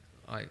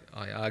I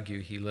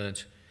argue he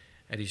learnt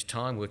at his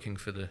time working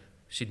for the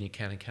Sydney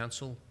County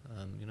Council,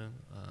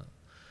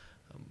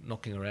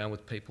 knocking around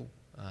with people,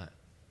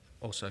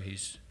 also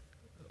his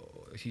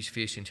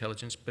fierce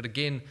intelligence. But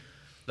again,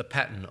 the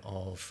pattern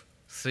of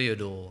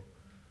Theodore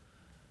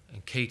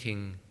and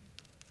Keating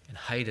and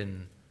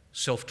Hayden,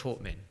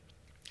 self-taught men.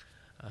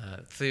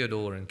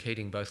 Theodore and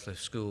Keating both left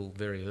school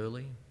very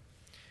early.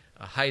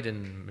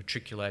 Hayden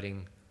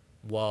matriculating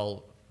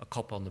while a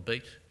cop on the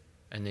beat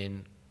and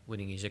then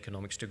winning his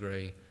economics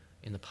degree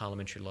in the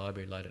Parliamentary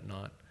Library late at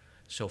night.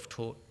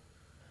 self-taught,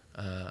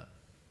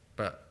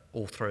 but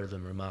all three of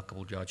them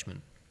remarkable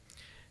judgment.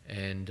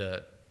 And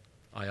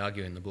I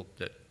argue in the book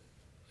that,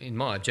 in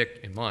my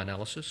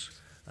analysis,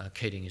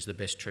 Keating is the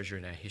best treasurer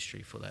in our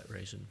history for that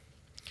reason.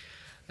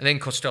 And then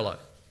Costello.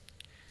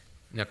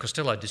 Now,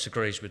 Costello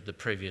disagrees with the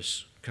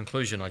previous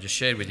conclusion I just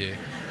shared with you.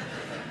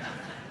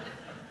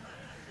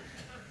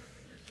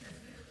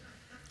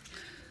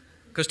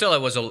 Costello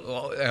was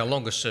our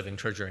longest-serving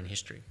treasurer in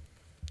history.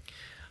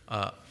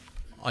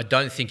 I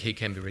don't think he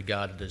can be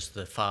regarded as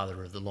the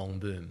father of the long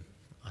boom.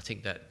 I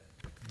think that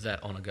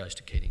honour goes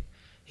to Keating.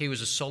 He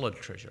was a solid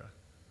treasurer,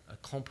 a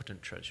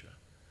competent treasurer,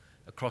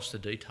 across the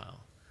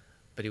detail,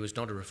 but he was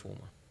not a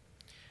reformer.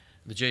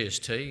 The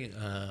GST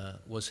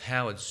was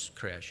Howard's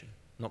creation,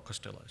 not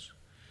Costello's.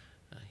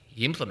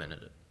 He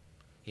implemented it,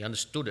 he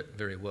understood it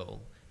very well,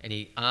 and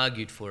he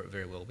argued for it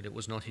very well, but it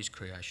was not his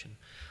creation.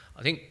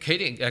 I think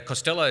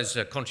Costello's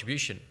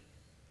contribution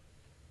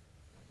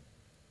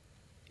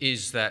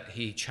is that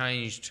he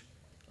changed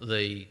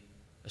the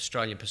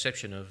Australian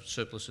perception of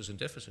surpluses and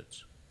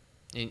deficits.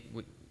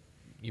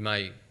 You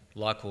may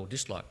like or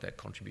dislike that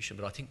contribution,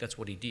 but I think that's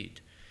what he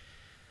did.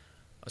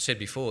 I said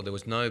before there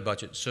was no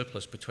budget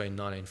surplus between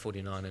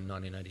 1949 and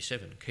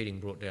 1987. Keating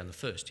brought down the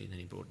first, and then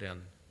he brought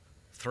down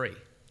three.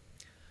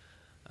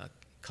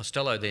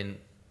 Costello then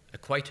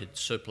equated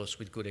surplus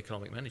with good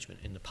economic management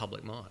in the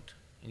public mind,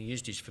 and he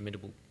used his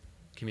formidable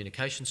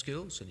communication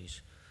skills and his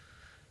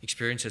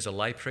experience as a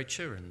lay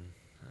preacher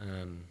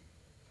and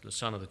the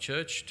son of the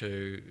church,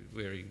 to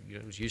where he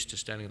was used to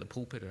standing at the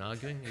pulpit and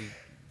arguing,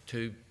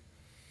 to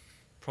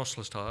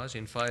proselytise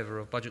in favour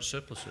of budget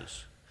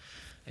surpluses.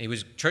 And he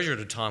was treasurer at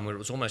a time where it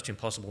was almost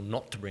impossible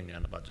not to bring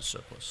down the budget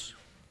surplus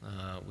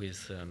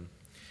with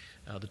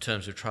the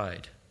terms of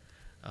trade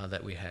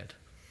that we had.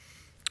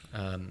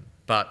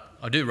 But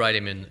I do rate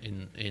him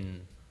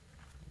in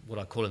what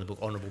I call in the book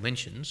honourable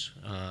mentions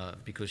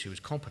because he was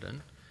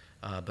competent,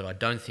 but I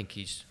don't think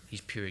his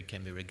period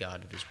can be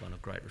regarded as one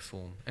of great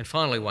reform. And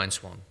finally, Wayne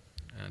Swan.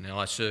 Now,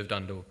 I served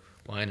under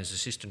Wayne as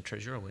assistant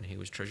treasurer when he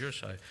was treasurer,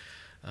 so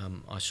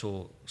I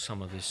saw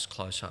some of this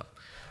close up.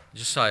 I'll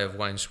just say of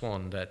Wayne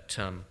Swan that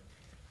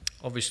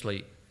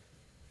obviously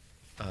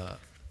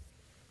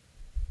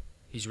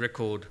his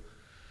record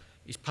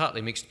is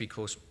partly mixed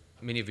because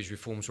many of his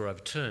reforms were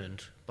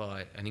overturned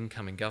by an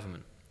incoming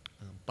government,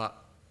 but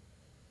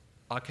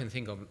I can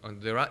think of,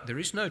 there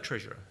is no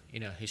treasurer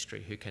in our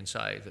history who can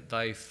say that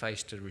they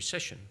faced a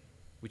recession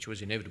which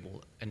was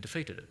inevitable and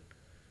defeated it.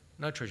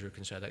 No treasurer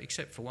can say that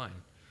except for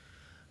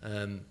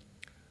Wayne.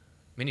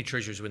 Many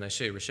treasurers, when they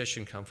see a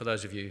recession come, for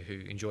those of you who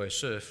enjoy a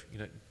surf,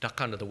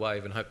 duck under the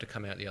wave and hope to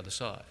come out the other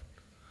side.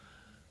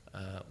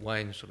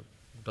 Wayne sort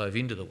of dove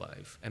into the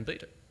wave and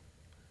beat it,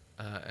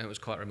 and it was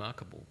quite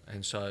remarkable.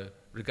 And so,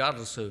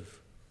 regardless of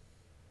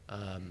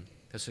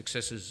the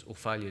successes or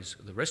failures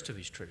of the rest of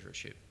his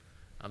treasurership,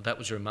 that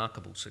was a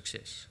remarkable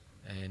success.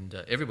 And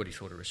everybody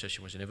thought a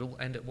recession was inevitable,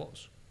 and it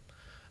was.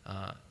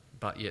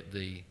 But yet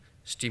the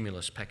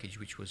stimulus package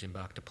which was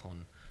embarked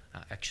upon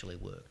actually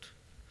worked.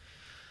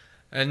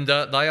 And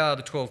they are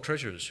the 12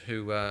 treasurers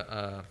who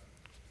are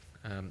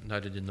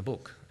noted in the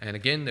book. And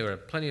again, there are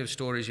plenty of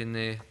stories in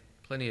there,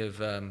 plenty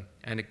of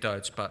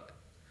anecdotes, but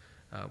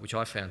which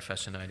I found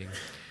fascinating,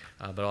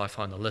 but I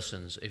find the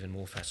lessons even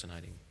more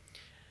fascinating.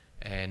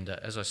 And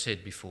as I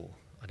said before,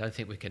 I don't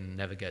think we can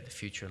navigate the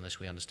future unless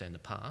we understand the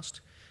past,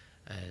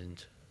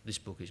 and this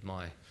book is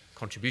my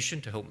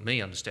contribution to help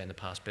me understand the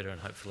past better and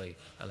hopefully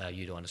allow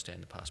you to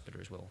understand the past better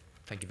as well.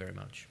 Thank you very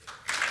much.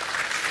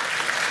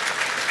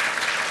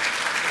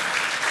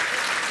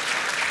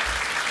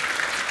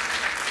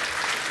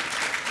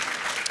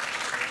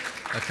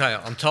 Okay,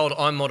 I'm told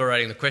I'm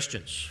moderating the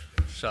questions,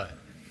 so. If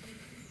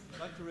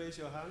you'd like to raise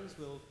your hands,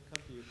 we'll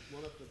come to you.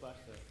 One up the back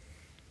there.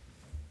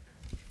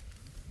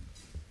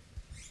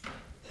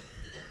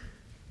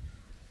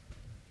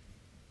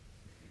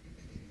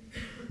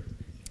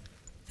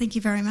 Thank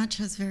you very much.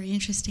 It was a very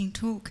interesting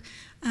talk.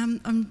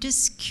 I'm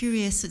just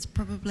curious, it's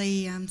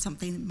probably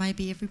something that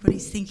maybe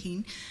everybody's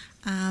thinking.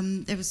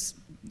 It was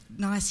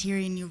nice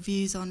hearing your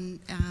views on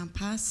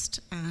past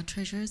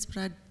treasurers, but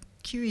I'm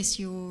curious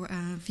your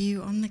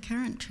view on the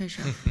current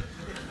treasurer.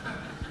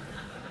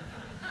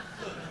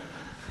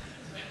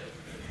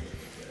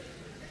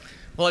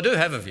 Well, I do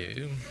have a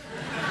view.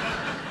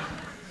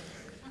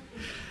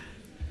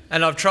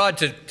 And I've tried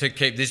to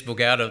keep this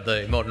book out of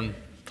the modern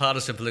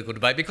partisan political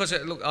debate because,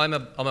 look, I'm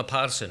a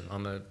partisan.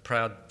 I'm a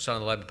proud son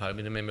of the Labor Party. I've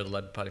been a member of the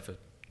Labor Party for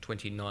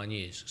 29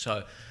 years.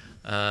 So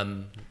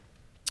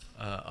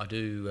I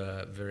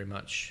do very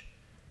much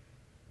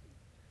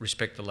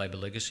respect the Labor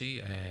legacy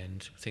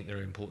and think there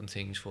are important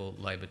things for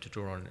Labor to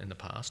draw on in the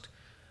past.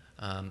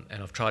 And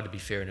I've tried to be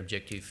fair and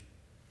objective.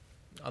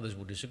 Others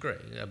will disagree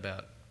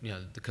about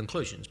the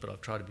conclusions, but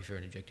I've tried to be fair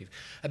and objective.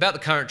 About the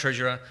current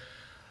treasurer,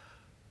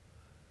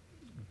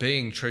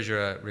 being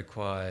treasurer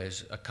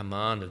requires a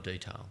command of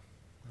detail.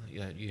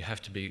 You have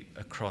to be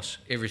across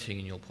everything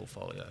in your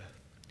portfolio,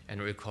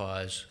 and it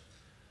requires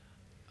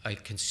a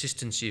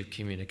consistency of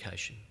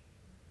communication,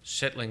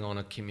 settling on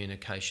a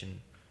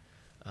communication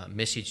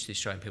message to the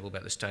Australian people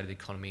about the state of the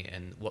economy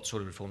and what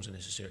sort of reforms are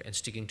necessary, and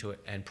sticking to it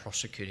and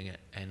prosecuting it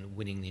and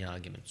winning the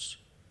arguments.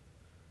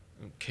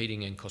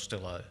 Keating and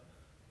Costello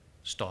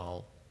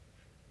style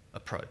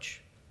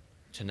approach.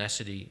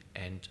 Tenacity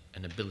and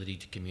an ability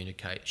to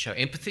communicate. Show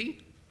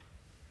empathy,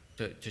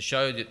 to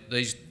show that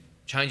these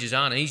changes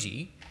aren't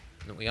easy,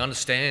 and that we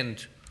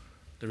understand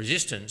the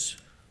resistance,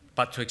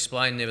 but to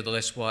explain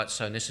nevertheless why it's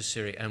so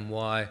necessary and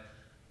why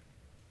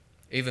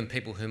even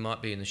people who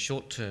might be in the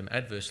short term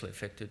adversely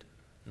affected,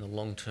 in the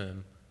long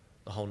term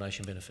the whole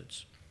nation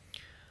benefits.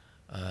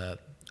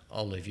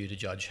 I'll leave you to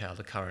judge how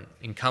the current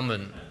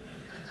incumbent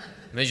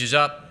measures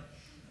up,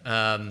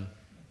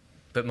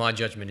 but my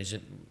judgment is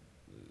that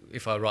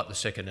if I write the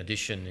second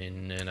edition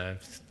in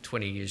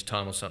 20 years'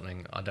 time or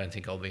something, I don't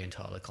think I'll be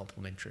entirely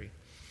complimentary.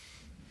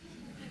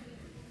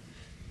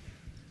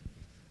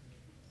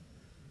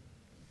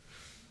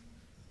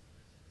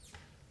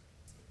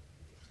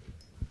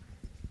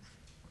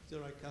 Is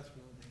that right,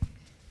 Catherine?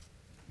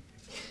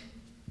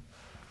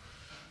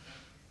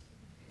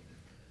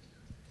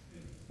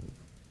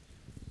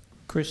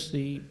 Chris,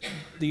 the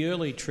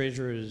early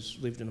treasurers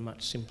lived in a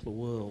much simpler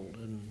world,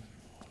 and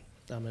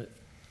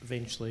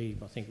eventually,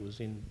 I think it was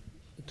in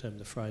the term of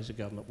the Fraser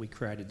government, we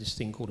created this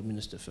thing called a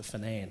Minister for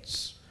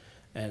Finance,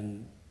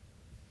 and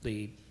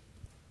the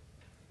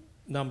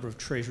number of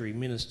Treasury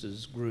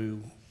ministers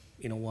grew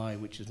in a way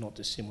which is not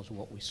dissimilar to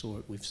what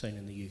we've seen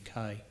in the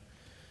UK,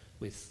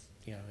 with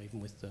even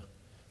with the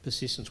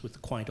persistence with the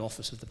quaint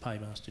office of the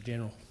Paymaster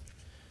General.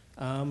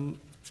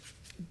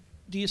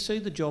 Do you see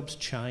the jobs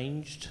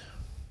changed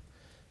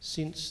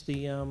since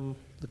the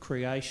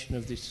creation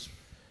of this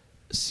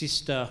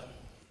sister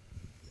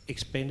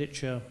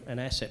expenditure and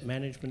asset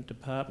management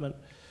department,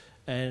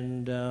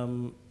 and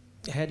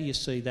how do you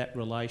see that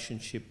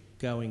relationship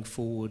going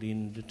forward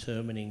in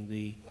determining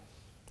the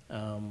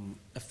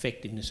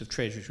effectiveness of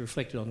treasuries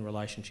reflected on the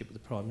relationship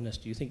with the Prime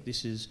Minister? Do you think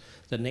this is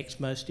the next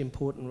most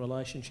important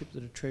relationship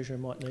that a treasurer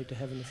might need to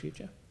have in the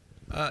future?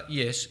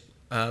 Yes.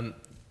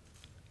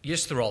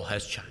 Yes, the role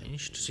has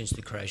changed since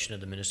the creation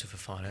of the Minister for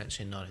Finance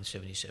in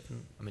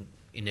 1977. I mean,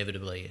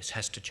 inevitably it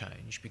has to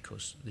change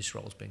because this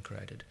role's been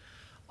created.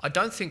 I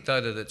don't think,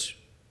 though, that it's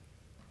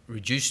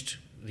reduced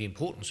the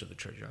importance of the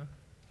Treasurer.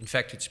 In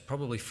fact, it's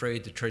probably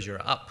freed the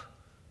Treasurer up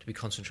to be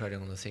concentrating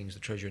on the things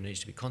the Treasurer needs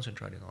to be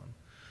concentrating on.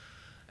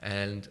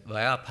 And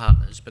they are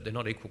partners, but they're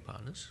not equal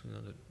partners.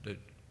 The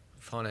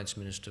Finance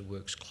Minister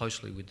works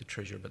closely with the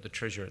Treasurer, but the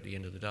Treasurer at the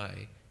end of the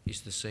day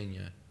is the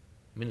senior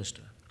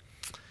minister.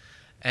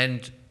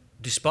 And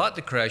despite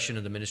the creation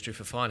of the Ministry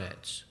for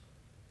Finance,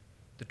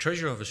 the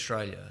Treasurer of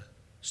Australia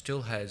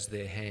still has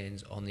their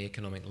hands on the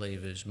economic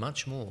levers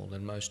much more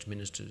than most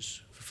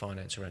ministers for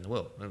finance around the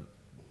world.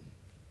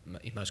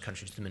 In most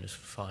countries, the Minister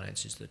for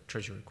Finance is the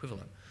Treasurer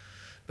equivalent.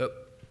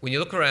 But when you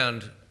look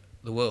around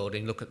the world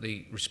and look at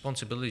the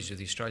responsibilities of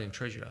the Australian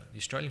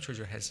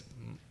Treasurer has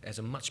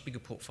a much bigger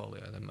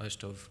portfolio than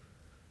most of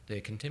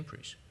their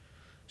contemporaries.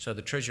 So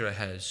the Treasurer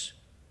has,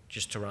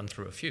 just to run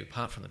through a few,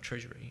 apart from the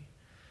Treasury,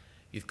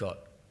 you've got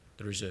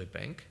the Reserve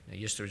Bank. Now,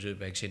 yes, the Reserve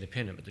Bank's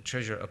independent, but the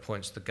Treasurer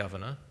appoints the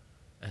Governor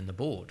and the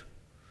Board.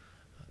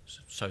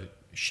 So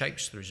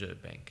shapes the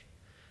Reserve Bank.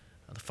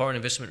 The Foreign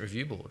Investment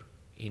Review Board.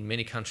 In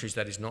many countries,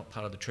 that is not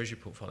part of the Treasury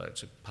portfolio.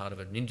 It's a part of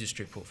an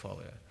industry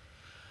portfolio.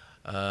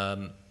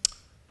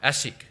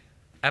 ASIC,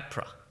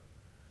 APRA,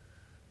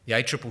 the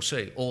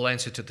ACCC, all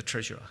answer to the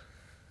Treasurer.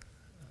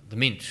 The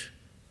Mint,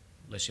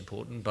 less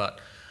important, but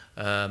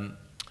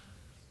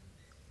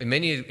in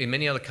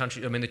many other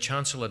countries, I mean, the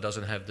Chancellor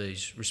doesn't have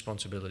these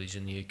responsibilities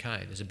in the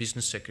UK. There's a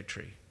Business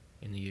Secretary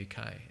in the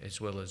UK,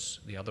 as well as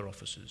the other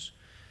offices.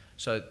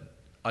 So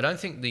I don't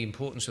think the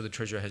importance of the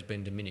Treasurer has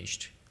been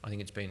diminished. I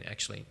think it's been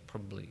actually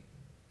probably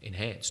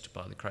enhanced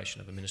by the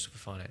creation of a Minister for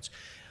Finance.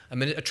 I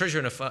mean, a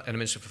Treasurer and a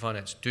Minister for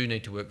Finance do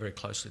need to work very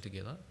closely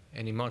together,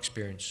 and in my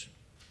experience,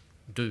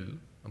 do.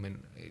 I mean,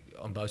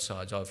 on both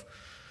sides, I've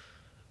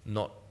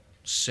not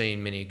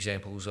seen many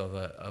examples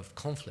of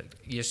conflict.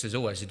 Yes, there's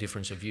always a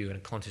difference of view and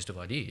a contest of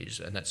ideas,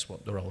 and that's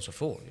what the roles are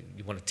for.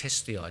 You want to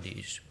test the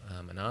ideas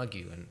and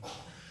argue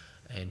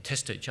and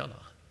test each other,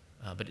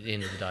 but at the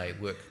end of the day,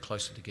 work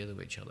closely together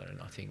with each other, and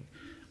I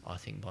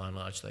think by and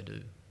large they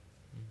do.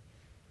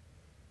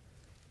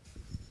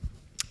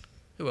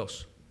 Who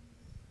else?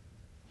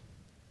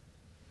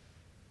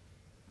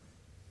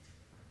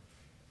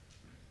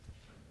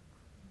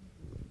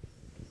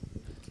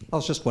 I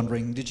was just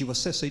wondering, did you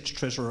assess each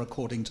treasurer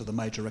according to the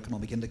major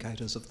economic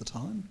indicators of the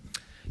time?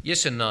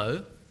 Yes and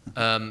no,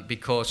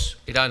 because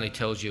it only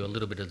tells you a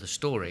little bit of the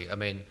story. I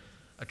mean,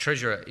 a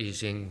treasurer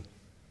is in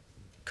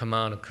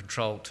command and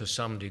control to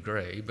some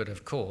degree, but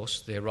of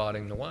course they're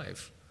riding the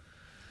wave.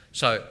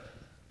 So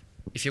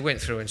if you went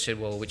through and said,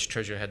 well, which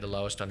treasurer had the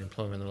lowest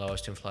unemployment, the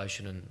lowest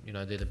inflation, and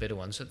they're the better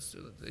ones,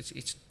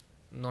 it's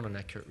not an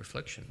accurate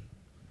reflection.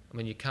 I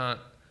mean, you can't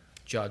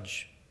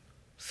judge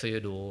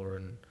Theodore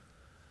and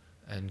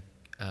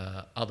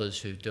others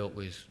who dealt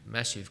with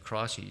massive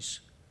crises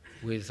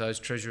with those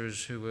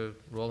treasurers who were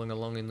rolling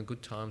along in the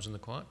good times and the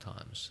quiet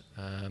times.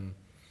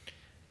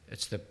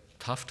 It's the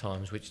tough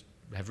times which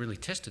have really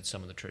tested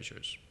some of the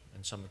treasurers,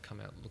 and some have come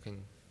out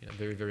looking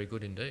very, very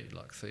good indeed,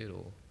 like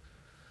Theodore.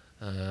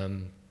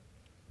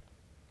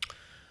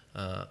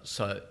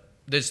 So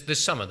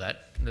there's some of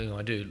that.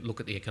 I do look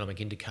at the economic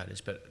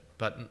indicators, but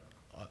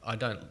I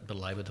don't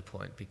belabour the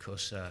point,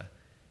 because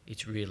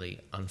it's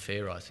really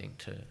unfair, I think,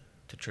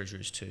 to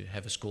treasurers to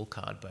have a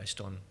scorecard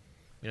based on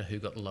who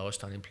got the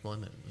lowest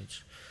unemployment.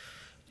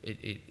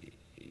 It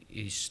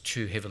is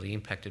too heavily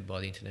impacted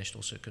by the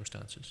international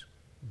circumstances.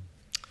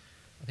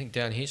 I think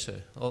down here,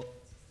 sir.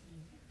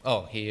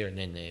 Oh, here and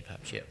then there,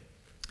 perhaps. Yeah.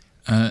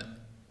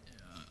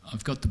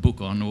 I've got the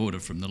book on order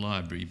from the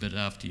library, but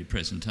after your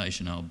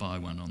presentation I'll buy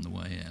one on the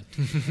way out.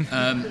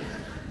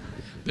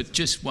 But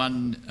just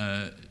one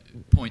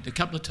point. A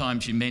couple of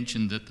times you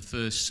mentioned that the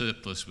first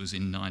surplus was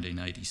in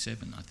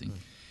 1987, I think.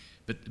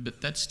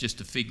 But that's just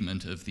a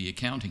figment of the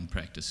accounting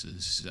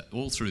practices.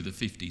 All through the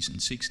 50s and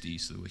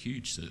 60s there were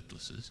huge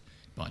surpluses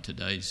by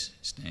today's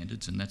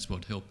standards, and that's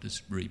what helped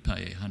us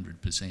repay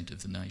 100%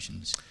 of the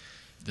nation's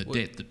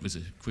debt that was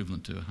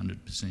equivalent to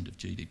 100% of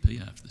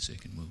GDP after the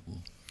Second World War.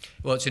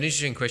 Well, it's an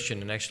interesting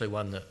question, and actually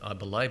one that I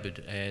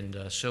belaboured, and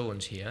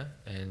Selwyn's here,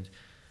 and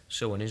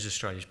Selwyn is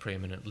Australia's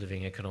preeminent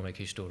living economic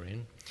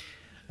historian.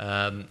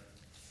 And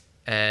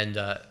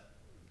I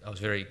was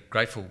very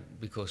grateful,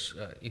 because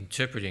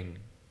interpreting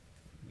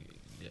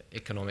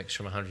economics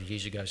from 100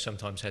 years ago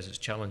sometimes has its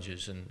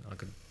challenges, and I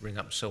could ring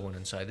up Selwyn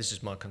and say, this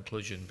is my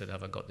conclusion, but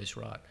have I got this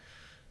right?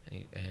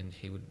 And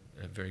he would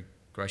very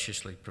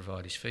graciously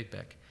provide his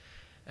feedback.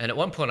 And at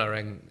one point I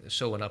rang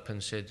Selwyn up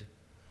and said,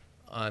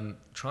 I'm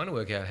trying to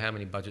work out how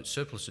many budget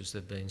surpluses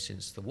there have been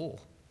since the war.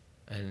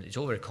 And it's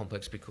all very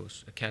complex,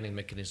 because accounting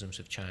mechanisms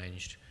have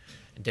changed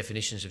and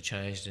definitions have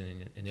changed.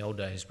 And in the old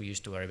days we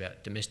used to worry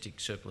about domestic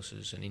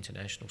surpluses and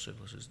international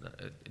surpluses,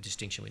 a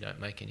distinction we don't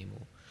make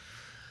anymore.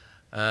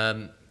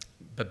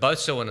 But both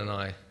Selwyn and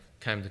I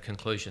came to the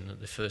conclusion that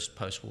the first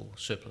post-war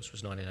surplus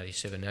was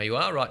 1987. Now, you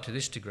are right to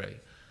this degree,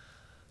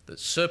 that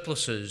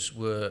surpluses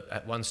were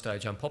at one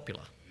stage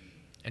unpopular,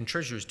 and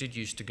treasurers did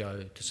used to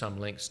go to some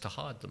lengths to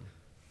hide them,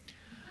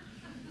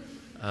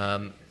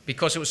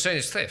 because it was seen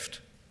as theft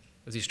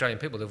of the Australian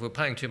people. They were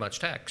paying too much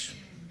tax.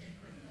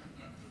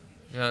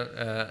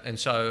 And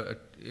so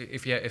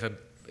if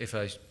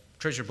a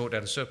treasurer brought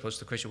down a surplus,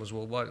 the question was,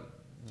 well,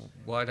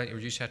 why don't you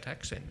reduce our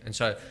tax then? And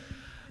so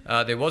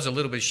there was a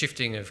little bit of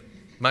shifting of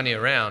money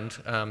around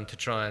to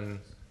try and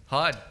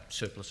hide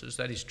surpluses.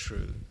 That is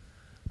true.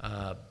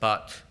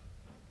 But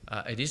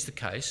it is the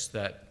case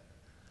that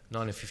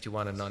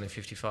 1951 and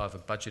 1955 are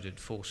budgeted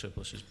for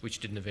surpluses, which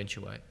didn't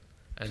eventuate.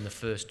 And the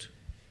first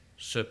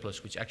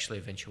surplus which actually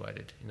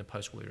eventuated in the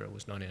post-war era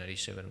was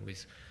 1987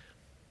 with,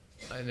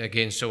 and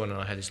again, Selwyn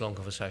and I had this long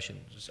conversation.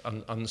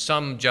 On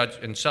some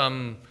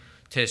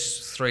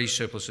tests, 3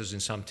 surpluses, in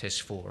some tests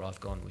 4.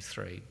 I've gone with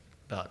 3.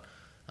 But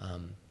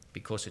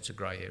because it's a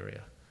grey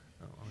area,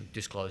 I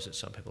disclose that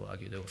some people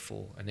argue there were 4,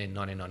 and then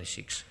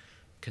 1996,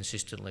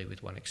 consistently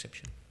with one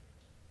exception.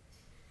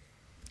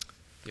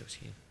 It was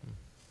here.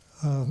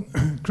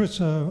 Chris,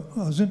 I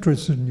was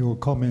interested in your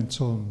comments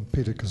on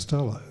Peter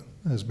Costello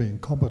as being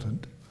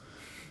competent.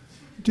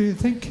 Do you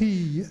think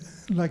he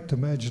lacked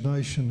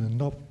imagination and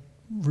not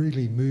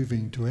really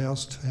moving to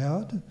oust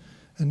Howard?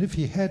 And if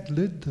he had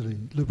led the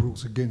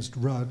Liberals against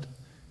Rudd,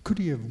 could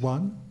he have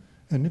won?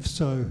 And if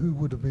so, who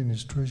would have been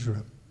his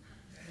treasurer?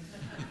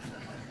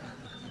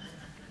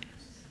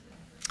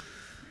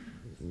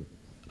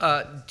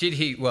 Did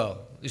he? Well,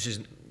 this is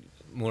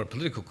more a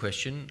political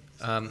question.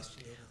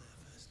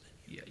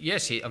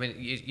 Yes,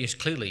 yes,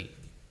 clearly,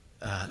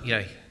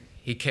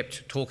 he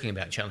kept talking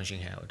about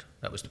challenging Howard.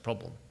 That was the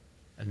problem,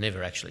 and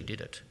never actually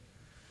did it.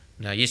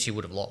 Now, yes, he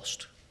would have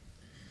lost,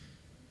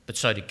 but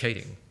so did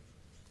Keating.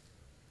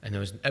 And there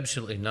was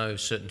absolutely no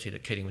certainty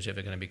that Keating was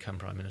ever going to become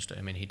Prime Minister.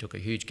 I mean, he took a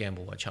huge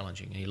gamble by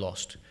challenging, and he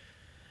lost.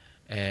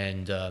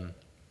 And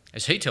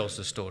as he tells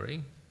the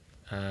story,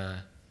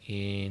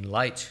 in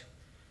late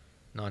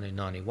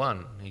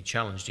 1991, he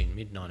challenged in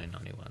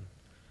mid-1991.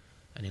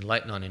 And in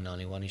late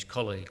 1991, his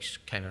colleagues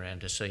came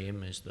around to see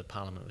him as the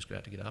Parliament was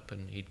about to get up,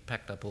 and he'd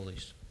packed up all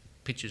these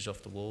pictures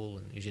off the wall,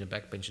 and he was in a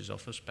backbench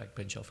office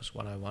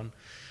 101,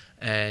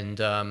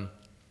 and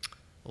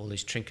all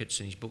these trinkets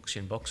and his books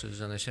in boxes,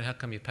 and they said, how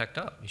come you packed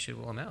up? He said,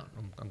 well, I'm out,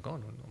 I'm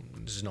gone,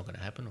 this is not going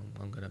to happen,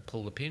 I'm going to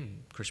pull the pin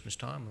Christmas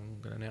time, I'm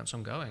going to announce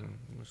I'm going.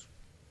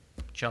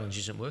 Challenge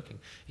isn't working.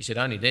 He said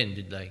only then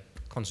did they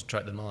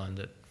concentrate their mind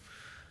that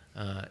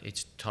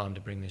it's time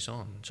to bring this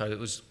on. So it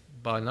was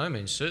by no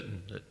means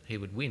certain that he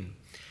would win.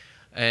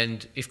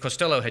 And if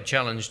Costello had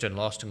challenged and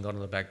lost and gone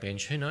on the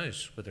backbench, who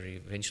knows whether he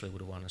eventually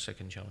would have won a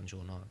second challenge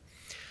or not.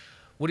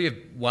 Would he have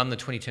won the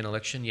 2010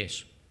 election?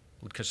 Yes.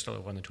 Would Costello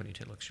have won the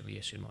 2010 election?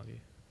 Yes, in my view.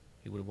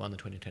 He would have won the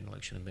 2010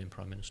 election and been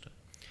Prime Minister.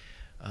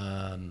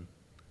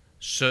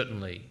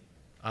 Certainly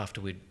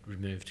after we'd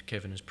removed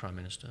Kevin as Prime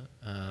Minister,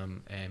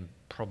 and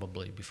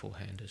probably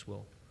beforehand as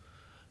well.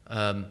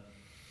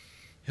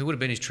 Who would have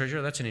been his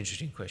treasurer? That's an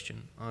interesting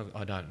question.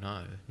 I don't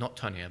know. Not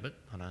Tony Abbott,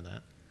 I know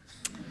that.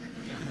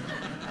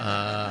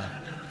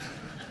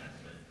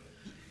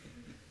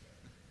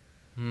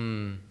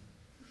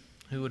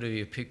 Who would he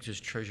have picked as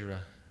treasurer?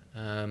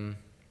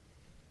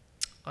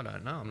 I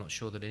don't know. I'm not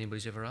sure that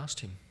anybody's ever asked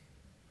him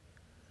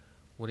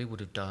what he would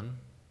have done,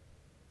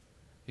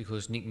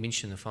 because Nick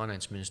Minchin, the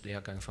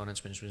outgoing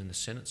finance minister, was in the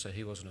Senate, so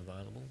he wasn't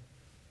available.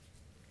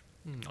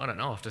 I don't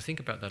know. I'll have to think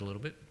about that a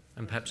little bit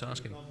and perhaps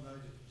ask him.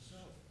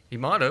 He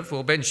might have.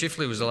 Well, Ben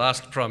Chifley was the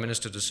last Prime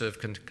Minister to serve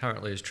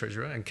concurrently as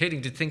Treasurer, and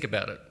Keating did think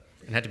about it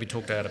and had to be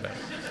talked out about it.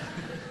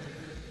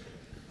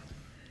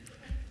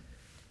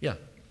 Yeah.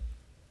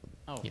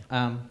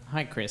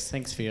 Hi, Chris.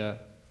 Thanks for your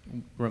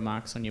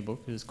remarks on your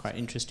book. It was quite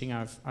interesting.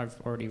 I've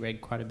already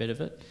read quite a bit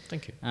of it.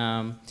 Thank you.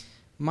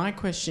 My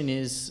question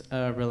is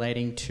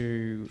relating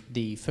to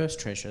the first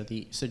Treasurer,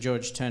 Sir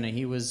George Turner.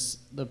 He was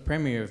the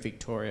Premier of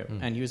Victoria,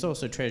 and he was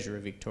also Treasurer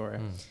of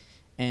Victoria.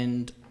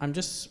 And I'm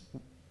just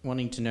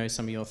wanting to know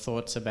some of your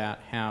thoughts about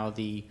how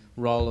the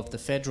role of the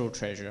Federal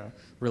Treasurer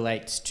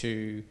relates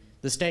to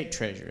the State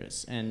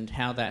Treasurers, and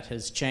how that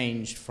has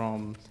changed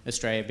from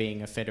Australia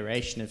being a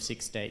federation of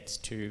 6 states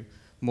to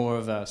more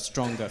of a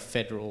stronger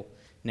federal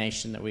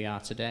nation that we are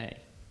today.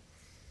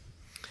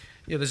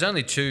 Yeah, there's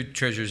only 2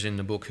 treasurers in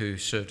the book who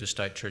served as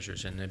state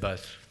treasurers, and they're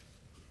both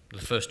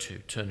the first 2,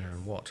 Turner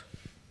and Watt.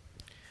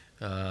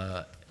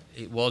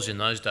 It was in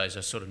those days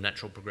a sort of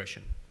natural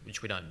progression,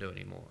 which we don't do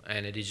anymore,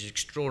 and it is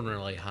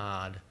extraordinarily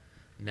hard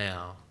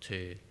now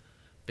to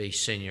be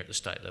senior at the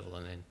state level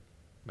and then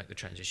make the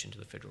transition to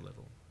the federal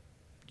level.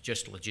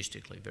 Just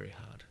logistically very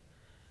hard.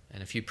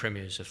 And a few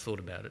premiers have thought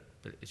about it,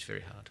 but it's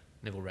very hard.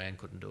 Neville Wran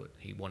couldn't do it.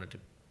 He wanted to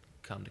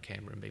come to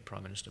Canberra and be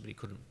Prime Minister, but he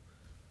couldn't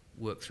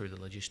work through the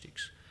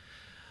logistics.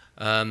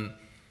 I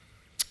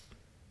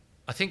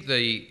think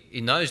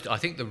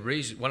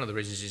one of the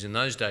reasons is in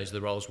those days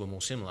the roles were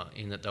more similar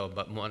in that they were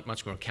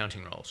much more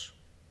accounting roles,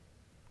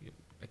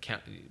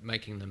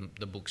 making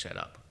the books add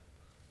up.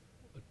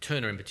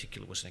 Turner in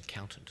particular was an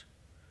accountant,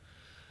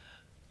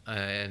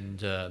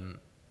 and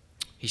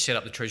he set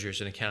up the Treasury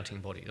as an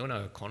accounting body. There were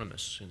no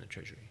economists in the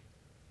Treasury.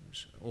 It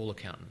was all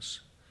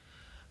accountants.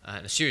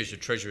 And a series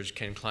of treasurers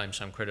can claim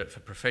some credit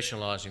for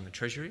professionalising the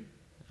Treasury.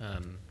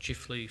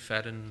 Chifley,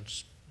 Fadden,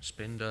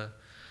 Spender,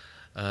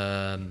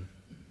 and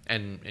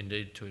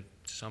indeed to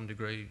some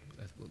degree,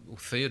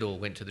 Theodore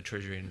went to the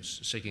Treasury and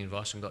seeking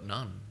advice and got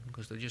none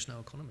because there were just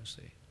no economists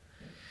there.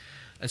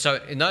 And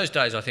so in those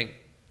days, I think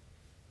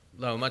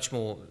they were much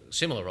more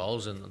similar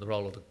roles, and the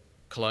role of the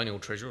colonial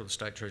treasurer or the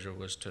state treasurer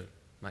was to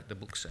make the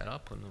books add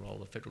up, and the role of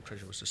the federal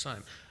treasurer was the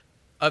same.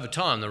 Over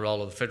time, the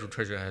role of the federal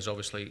treasurer has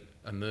obviously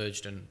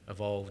emerged and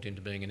evolved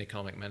into being an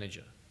economic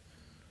manager,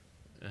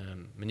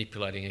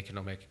 manipulating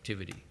economic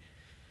activity.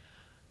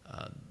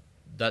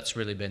 That's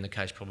really been the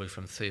case probably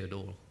from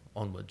Theodore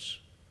onwards.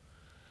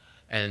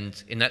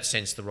 And in that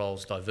sense, the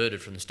roles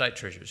diverted from the state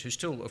treasurers, who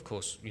still, of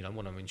course,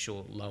 want to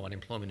ensure low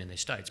unemployment in their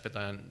states, but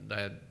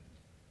they're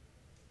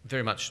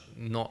very much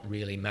not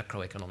really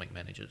macroeconomic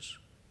managers,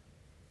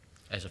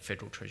 as a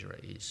federal treasurer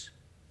is.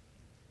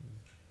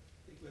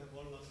 I think we have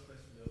one last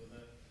question over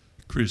there.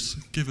 Chris,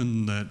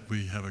 given that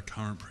we have a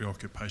current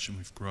preoccupation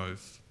with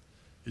growth,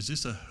 is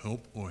this a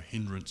help or a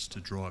hindrance to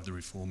drive the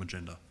reform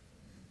agenda?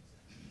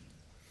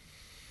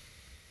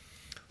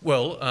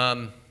 Well,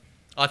 I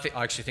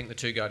actually think the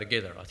two go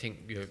together. I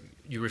think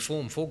you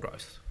reform for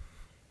growth.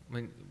 I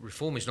mean,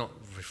 reform is not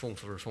reform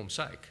for reform's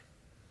sake.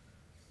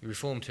 You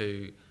reform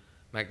to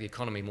make the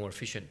economy more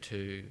efficient,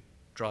 to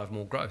drive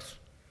more growth,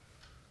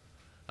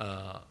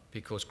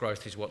 because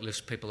growth is what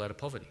lifts people out of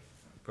poverty.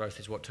 Growth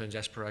is what turns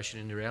aspiration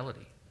into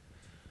reality.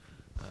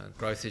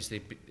 Growth is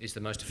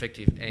the most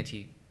effective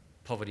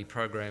anti-poverty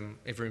program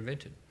ever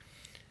invented.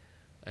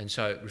 And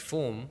so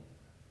reform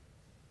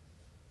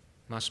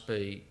must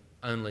be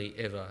only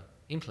ever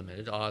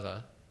implemented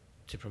either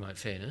to promote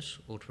fairness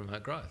or to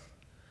promote growth.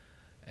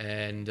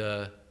 And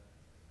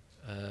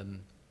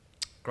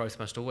growth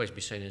must always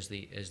be seen as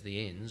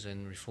the ends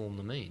and reform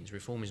the means.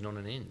 Reform is not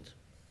an end.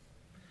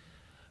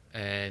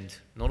 And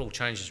not all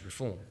change is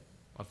reform.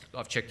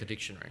 I've checked the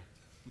dictionary.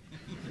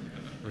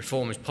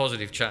 Reform is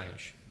positive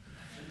change.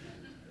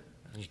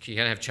 You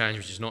can have change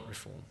which is not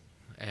reform.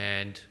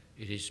 And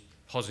it is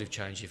positive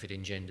change if it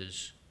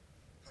engenders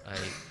a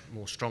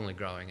more strongly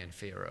growing and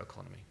fairer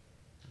economy.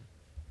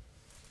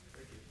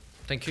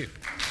 Thank you.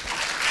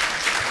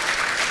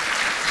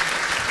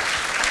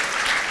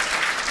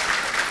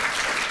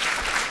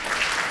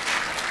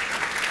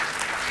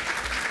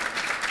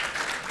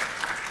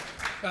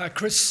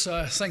 Chris,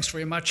 thanks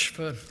very much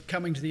for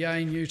coming to the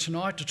ANU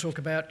tonight to talk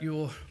about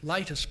your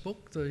latest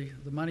book, The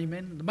Money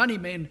Men. The Money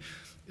Men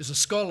is a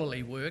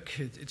scholarly work.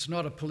 It's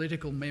not a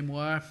political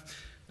memoir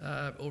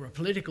or a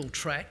political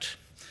tract.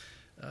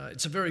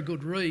 It's a very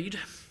good read.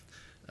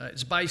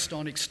 It's based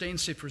on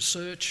extensive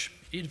research,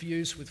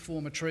 interviews with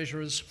former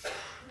treasurers,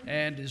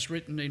 and is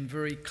written in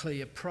very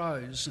clear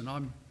prose. And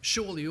I'm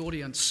sure the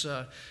audience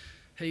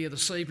here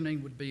this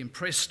evening would be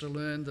impressed to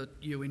learn that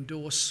you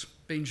endorse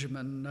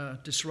Benjamin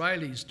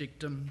Disraeli's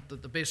dictum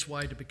that the best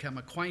way to become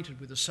acquainted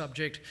with a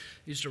subject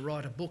is to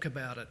write a book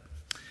about it.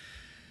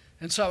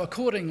 And so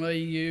accordingly,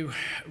 you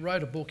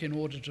wrote a book in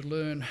order to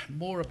learn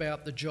more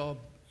about the job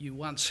you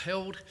once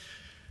held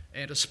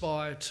and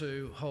aspire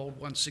to hold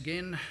once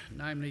again,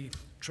 namely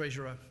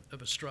Treasurer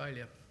of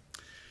Australia.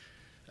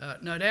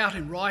 No doubt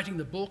in writing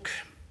the book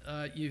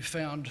you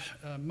found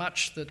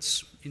much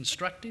that's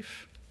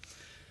instructive.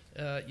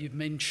 You've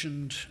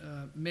mentioned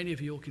many of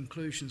your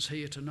conclusions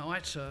here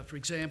tonight. For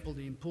example,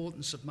 the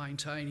importance of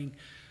maintaining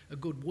a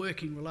good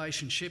working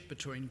relationship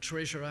between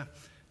Treasurer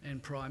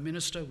and Prime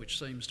Minister, which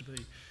seems to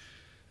be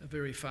a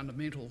very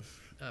fundamental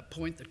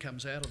point that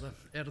comes out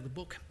of the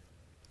book.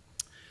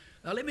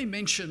 Let me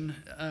mention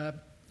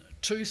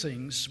two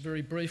things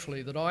very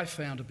briefly that I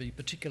found to be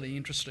particularly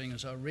interesting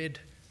as I read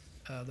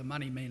The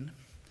Money Men.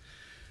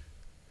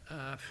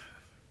 I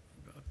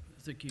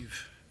think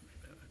you've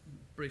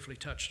briefly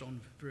touched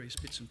on various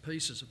bits and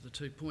pieces of the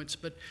 2 points,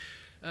 but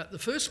the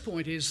first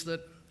point is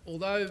that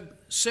although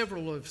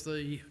several of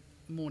the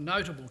more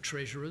notable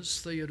treasurers,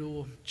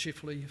 Theodore,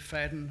 Chifley,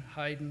 Fadden,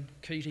 Hayden,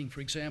 Keating,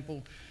 for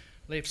example,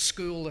 left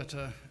school at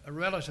a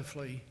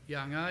relatively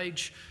young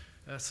age,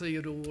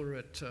 Theodore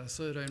at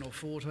 13 or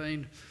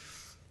 14,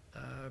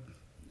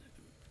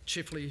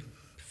 Chifley,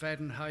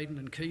 Fadden, Hayden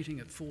and Keating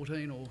at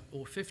 14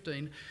 or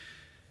 15,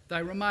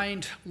 they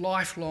remained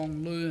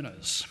lifelong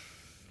learners.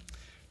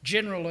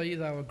 Generally,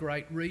 they were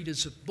great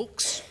readers of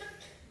books,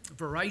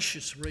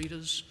 voracious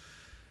readers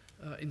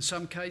in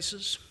some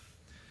cases.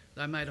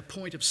 They made a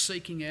point of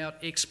seeking out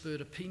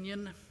expert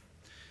opinion.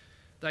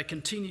 They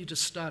continued to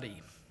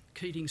study.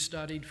 Keating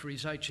studied for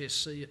his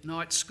HSC at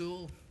night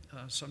school,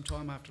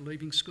 sometime after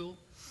leaving school.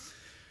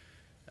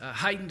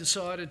 Hayden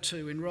decided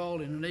to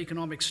enrol in an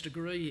economics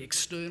degree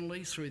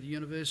externally through the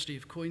University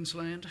of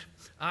Queensland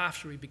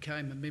after he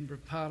became a Member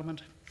of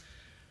Parliament.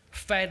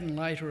 Fadden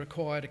later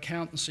acquired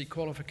accountancy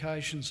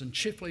qualifications, and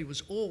Chifley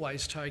was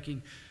always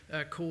taking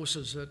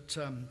courses at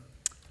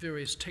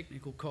various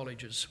technical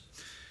colleges.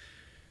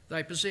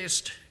 They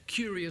possessed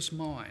curious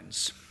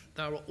minds.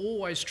 They were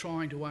always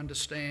trying to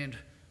understand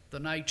the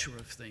nature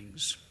of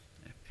things,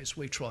 as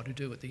we try to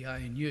do at the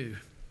ANU.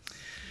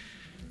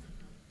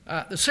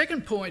 The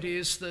second point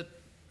is that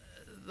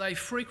they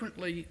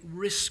frequently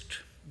risked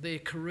their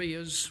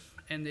careers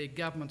and their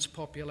government's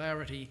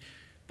popularity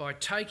by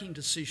taking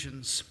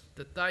decisions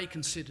that they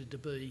considered to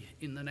be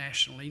in the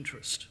national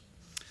interest.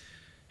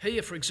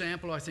 Here, for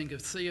example, I think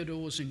of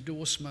Theodore's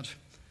endorsement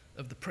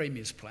of the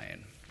Premier's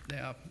plan.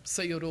 Now,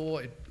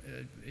 Theodore,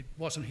 it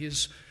wasn't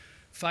his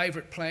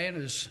favourite plan,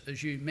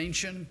 as you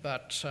mentioned,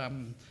 but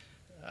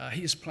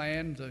his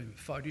plan, the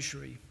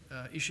fiduciary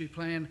issue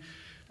plan,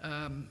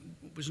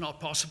 was not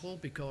possible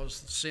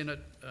because the Senate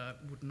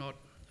would not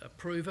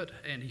approve it,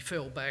 and he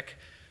fell back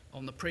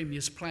on the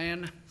Premier's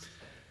plan.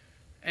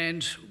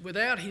 And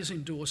without his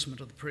endorsement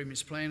of the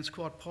Premier's plan, it's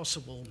quite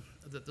possible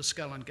that the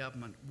Scullin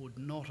government would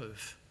not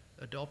have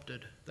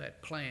adopted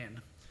that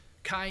plan.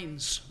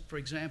 Keynes, for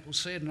example,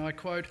 said, and I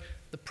quote,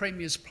 "The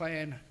Premier's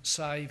plan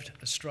saved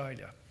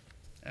Australia."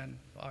 And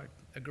I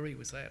agree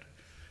with that.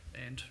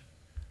 And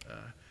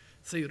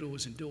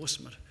Theodore's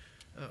endorsement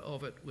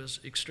of it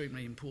was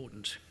extremely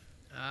important.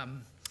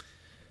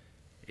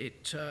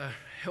 It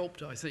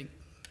helped, I think,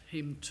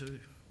 him to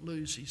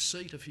lose his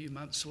seat a few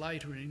months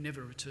later, and he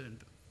never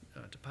returned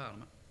to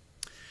Parliament.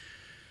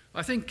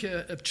 I think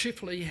of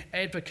Chifley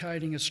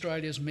advocating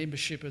Australia's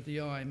membership of the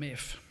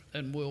IMF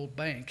and World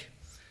Bank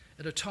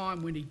at a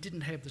time when he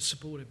didn't have the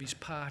support of his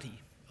party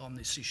on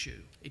this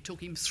issue. It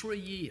took him 3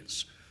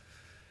 years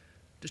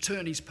to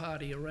turn his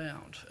party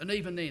around, and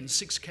even then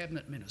 6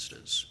 cabinet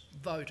ministers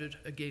voted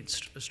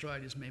against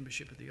Australia's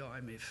membership of the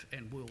IMF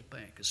and World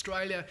Bank.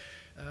 Australia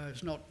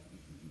is not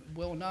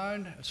well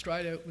known.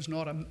 Australia was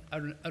not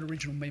an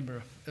original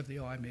member of the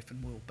IMF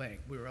and World Bank.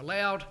 We were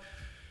allowed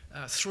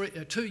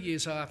 2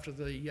 years after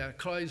the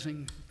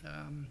closing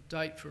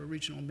date for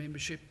original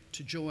membership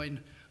to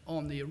join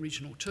on the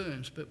original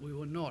terms, but we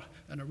were not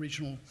an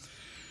original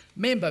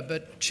member.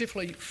 But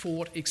Chifley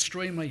fought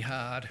extremely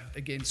hard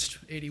against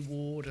Eddie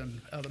Ward and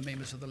other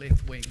members of the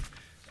left wing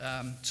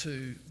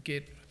to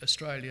get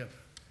Australia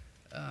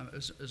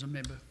as a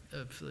member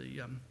of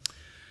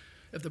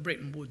the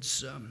Bretton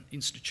Woods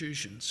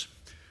institutions.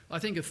 I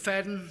think of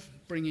Fadden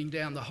bringing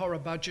down the horror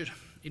budget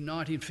in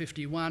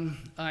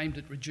 1951, aimed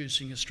at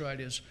reducing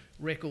Australia's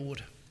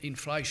record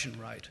inflation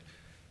rate,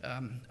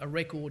 a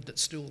record that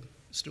still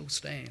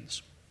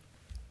stands.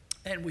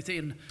 And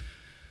within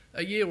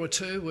a year or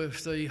two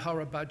of the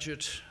horror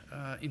budget,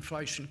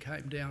 inflation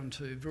came down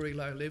to very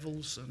low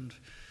levels, and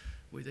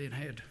we then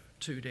had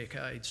 2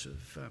 decades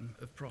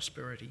of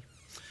prosperity.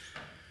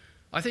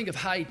 I think of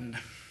Hayden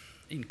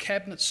in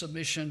cabinet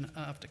submission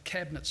after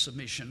cabinet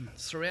submission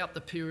throughout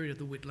the period of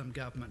the Whitlam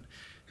government,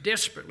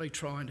 desperately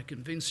trying to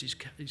convince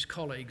his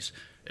colleagues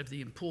of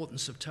the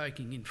importance of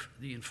taking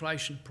the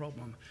inflation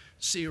problem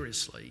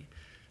seriously.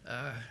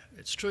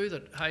 It's true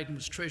that Hayden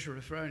was Treasurer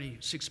for only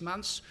 6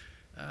 months,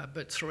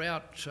 but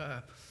throughout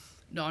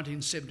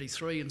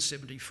 1973 and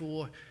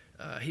 74,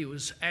 he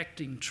was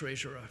acting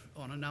Treasurer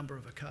on a number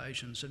of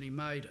occasions, and he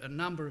made a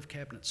number of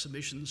cabinet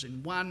submissions.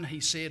 In one, he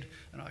said,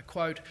 and I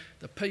quote,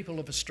 "The people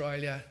of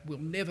Australia will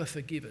never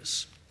forgive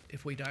us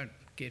if we don't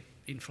get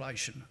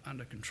inflation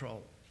under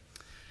control."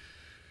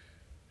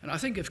 And I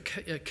think of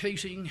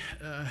Keating,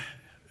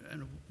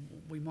 and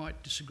we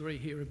might disagree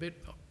here a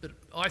bit, but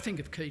I think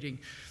of Keating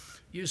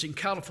using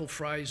colourful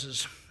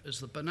phrases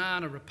as the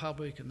banana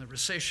republic and the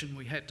recession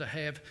we had to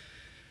have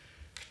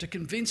to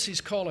convince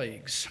his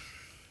colleagues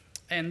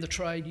and the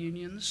trade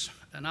unions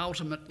and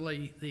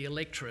ultimately the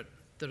electorate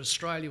that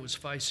Australia was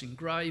facing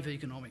grave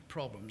economic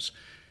problems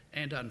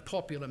and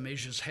unpopular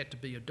measures had to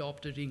be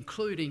adopted,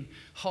 including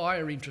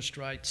higher interest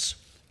rates,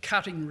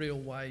 cutting real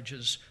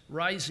wages,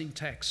 raising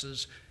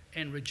taxes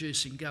and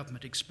reducing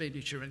government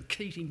expenditure, and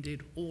Keating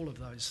did all of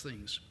those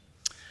things.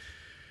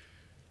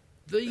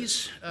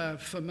 These,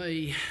 for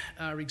me,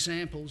 are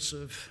examples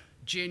of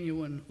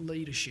genuine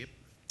leadership,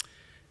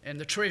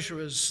 and the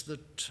treasurers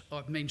that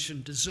I've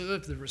mentioned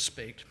deserve the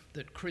respect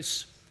that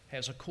Chris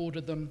has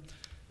accorded them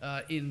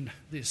in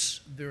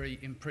this very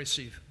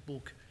impressive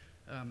book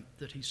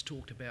that he's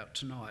talked about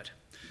tonight.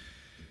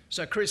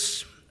 So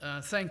Chris,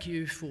 thank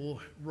you for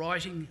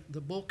writing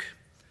the book,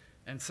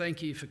 and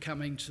thank you for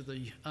coming to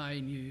the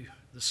ANU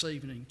this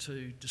evening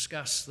to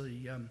discuss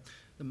the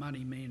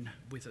money men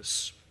with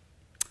us.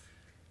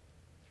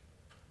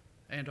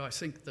 And I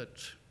think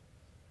that,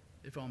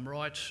 if I'm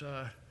right,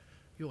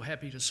 you're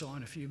happy to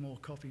sign a few more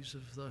copies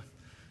of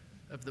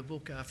the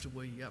book after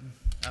we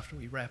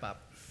wrap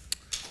up.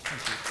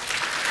 Thank you.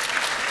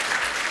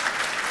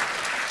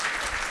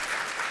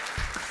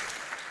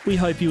 We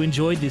hope you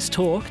enjoyed this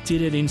talk.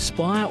 Did it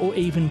inspire or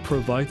even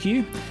provoke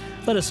you?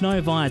 Let us know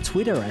via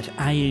Twitter at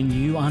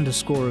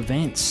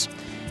 @ANU_events.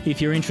 If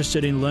you're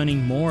interested in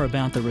learning more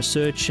about the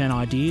research and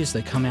ideas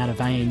that come out of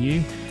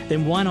ANU,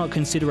 then why not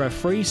consider a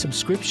free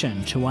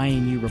subscription to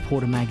ANU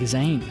Reporter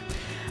magazine?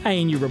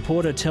 ANU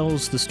Reporter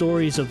tells the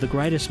stories of the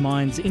greatest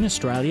minds in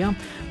Australia,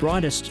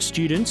 brightest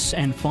students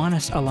and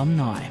finest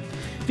alumni.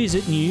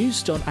 Visit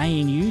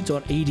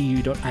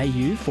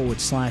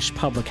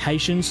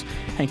news.anu.edu.au/publications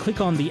and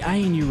click on the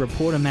ANU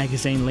Reporter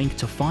magazine link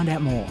to find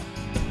out more.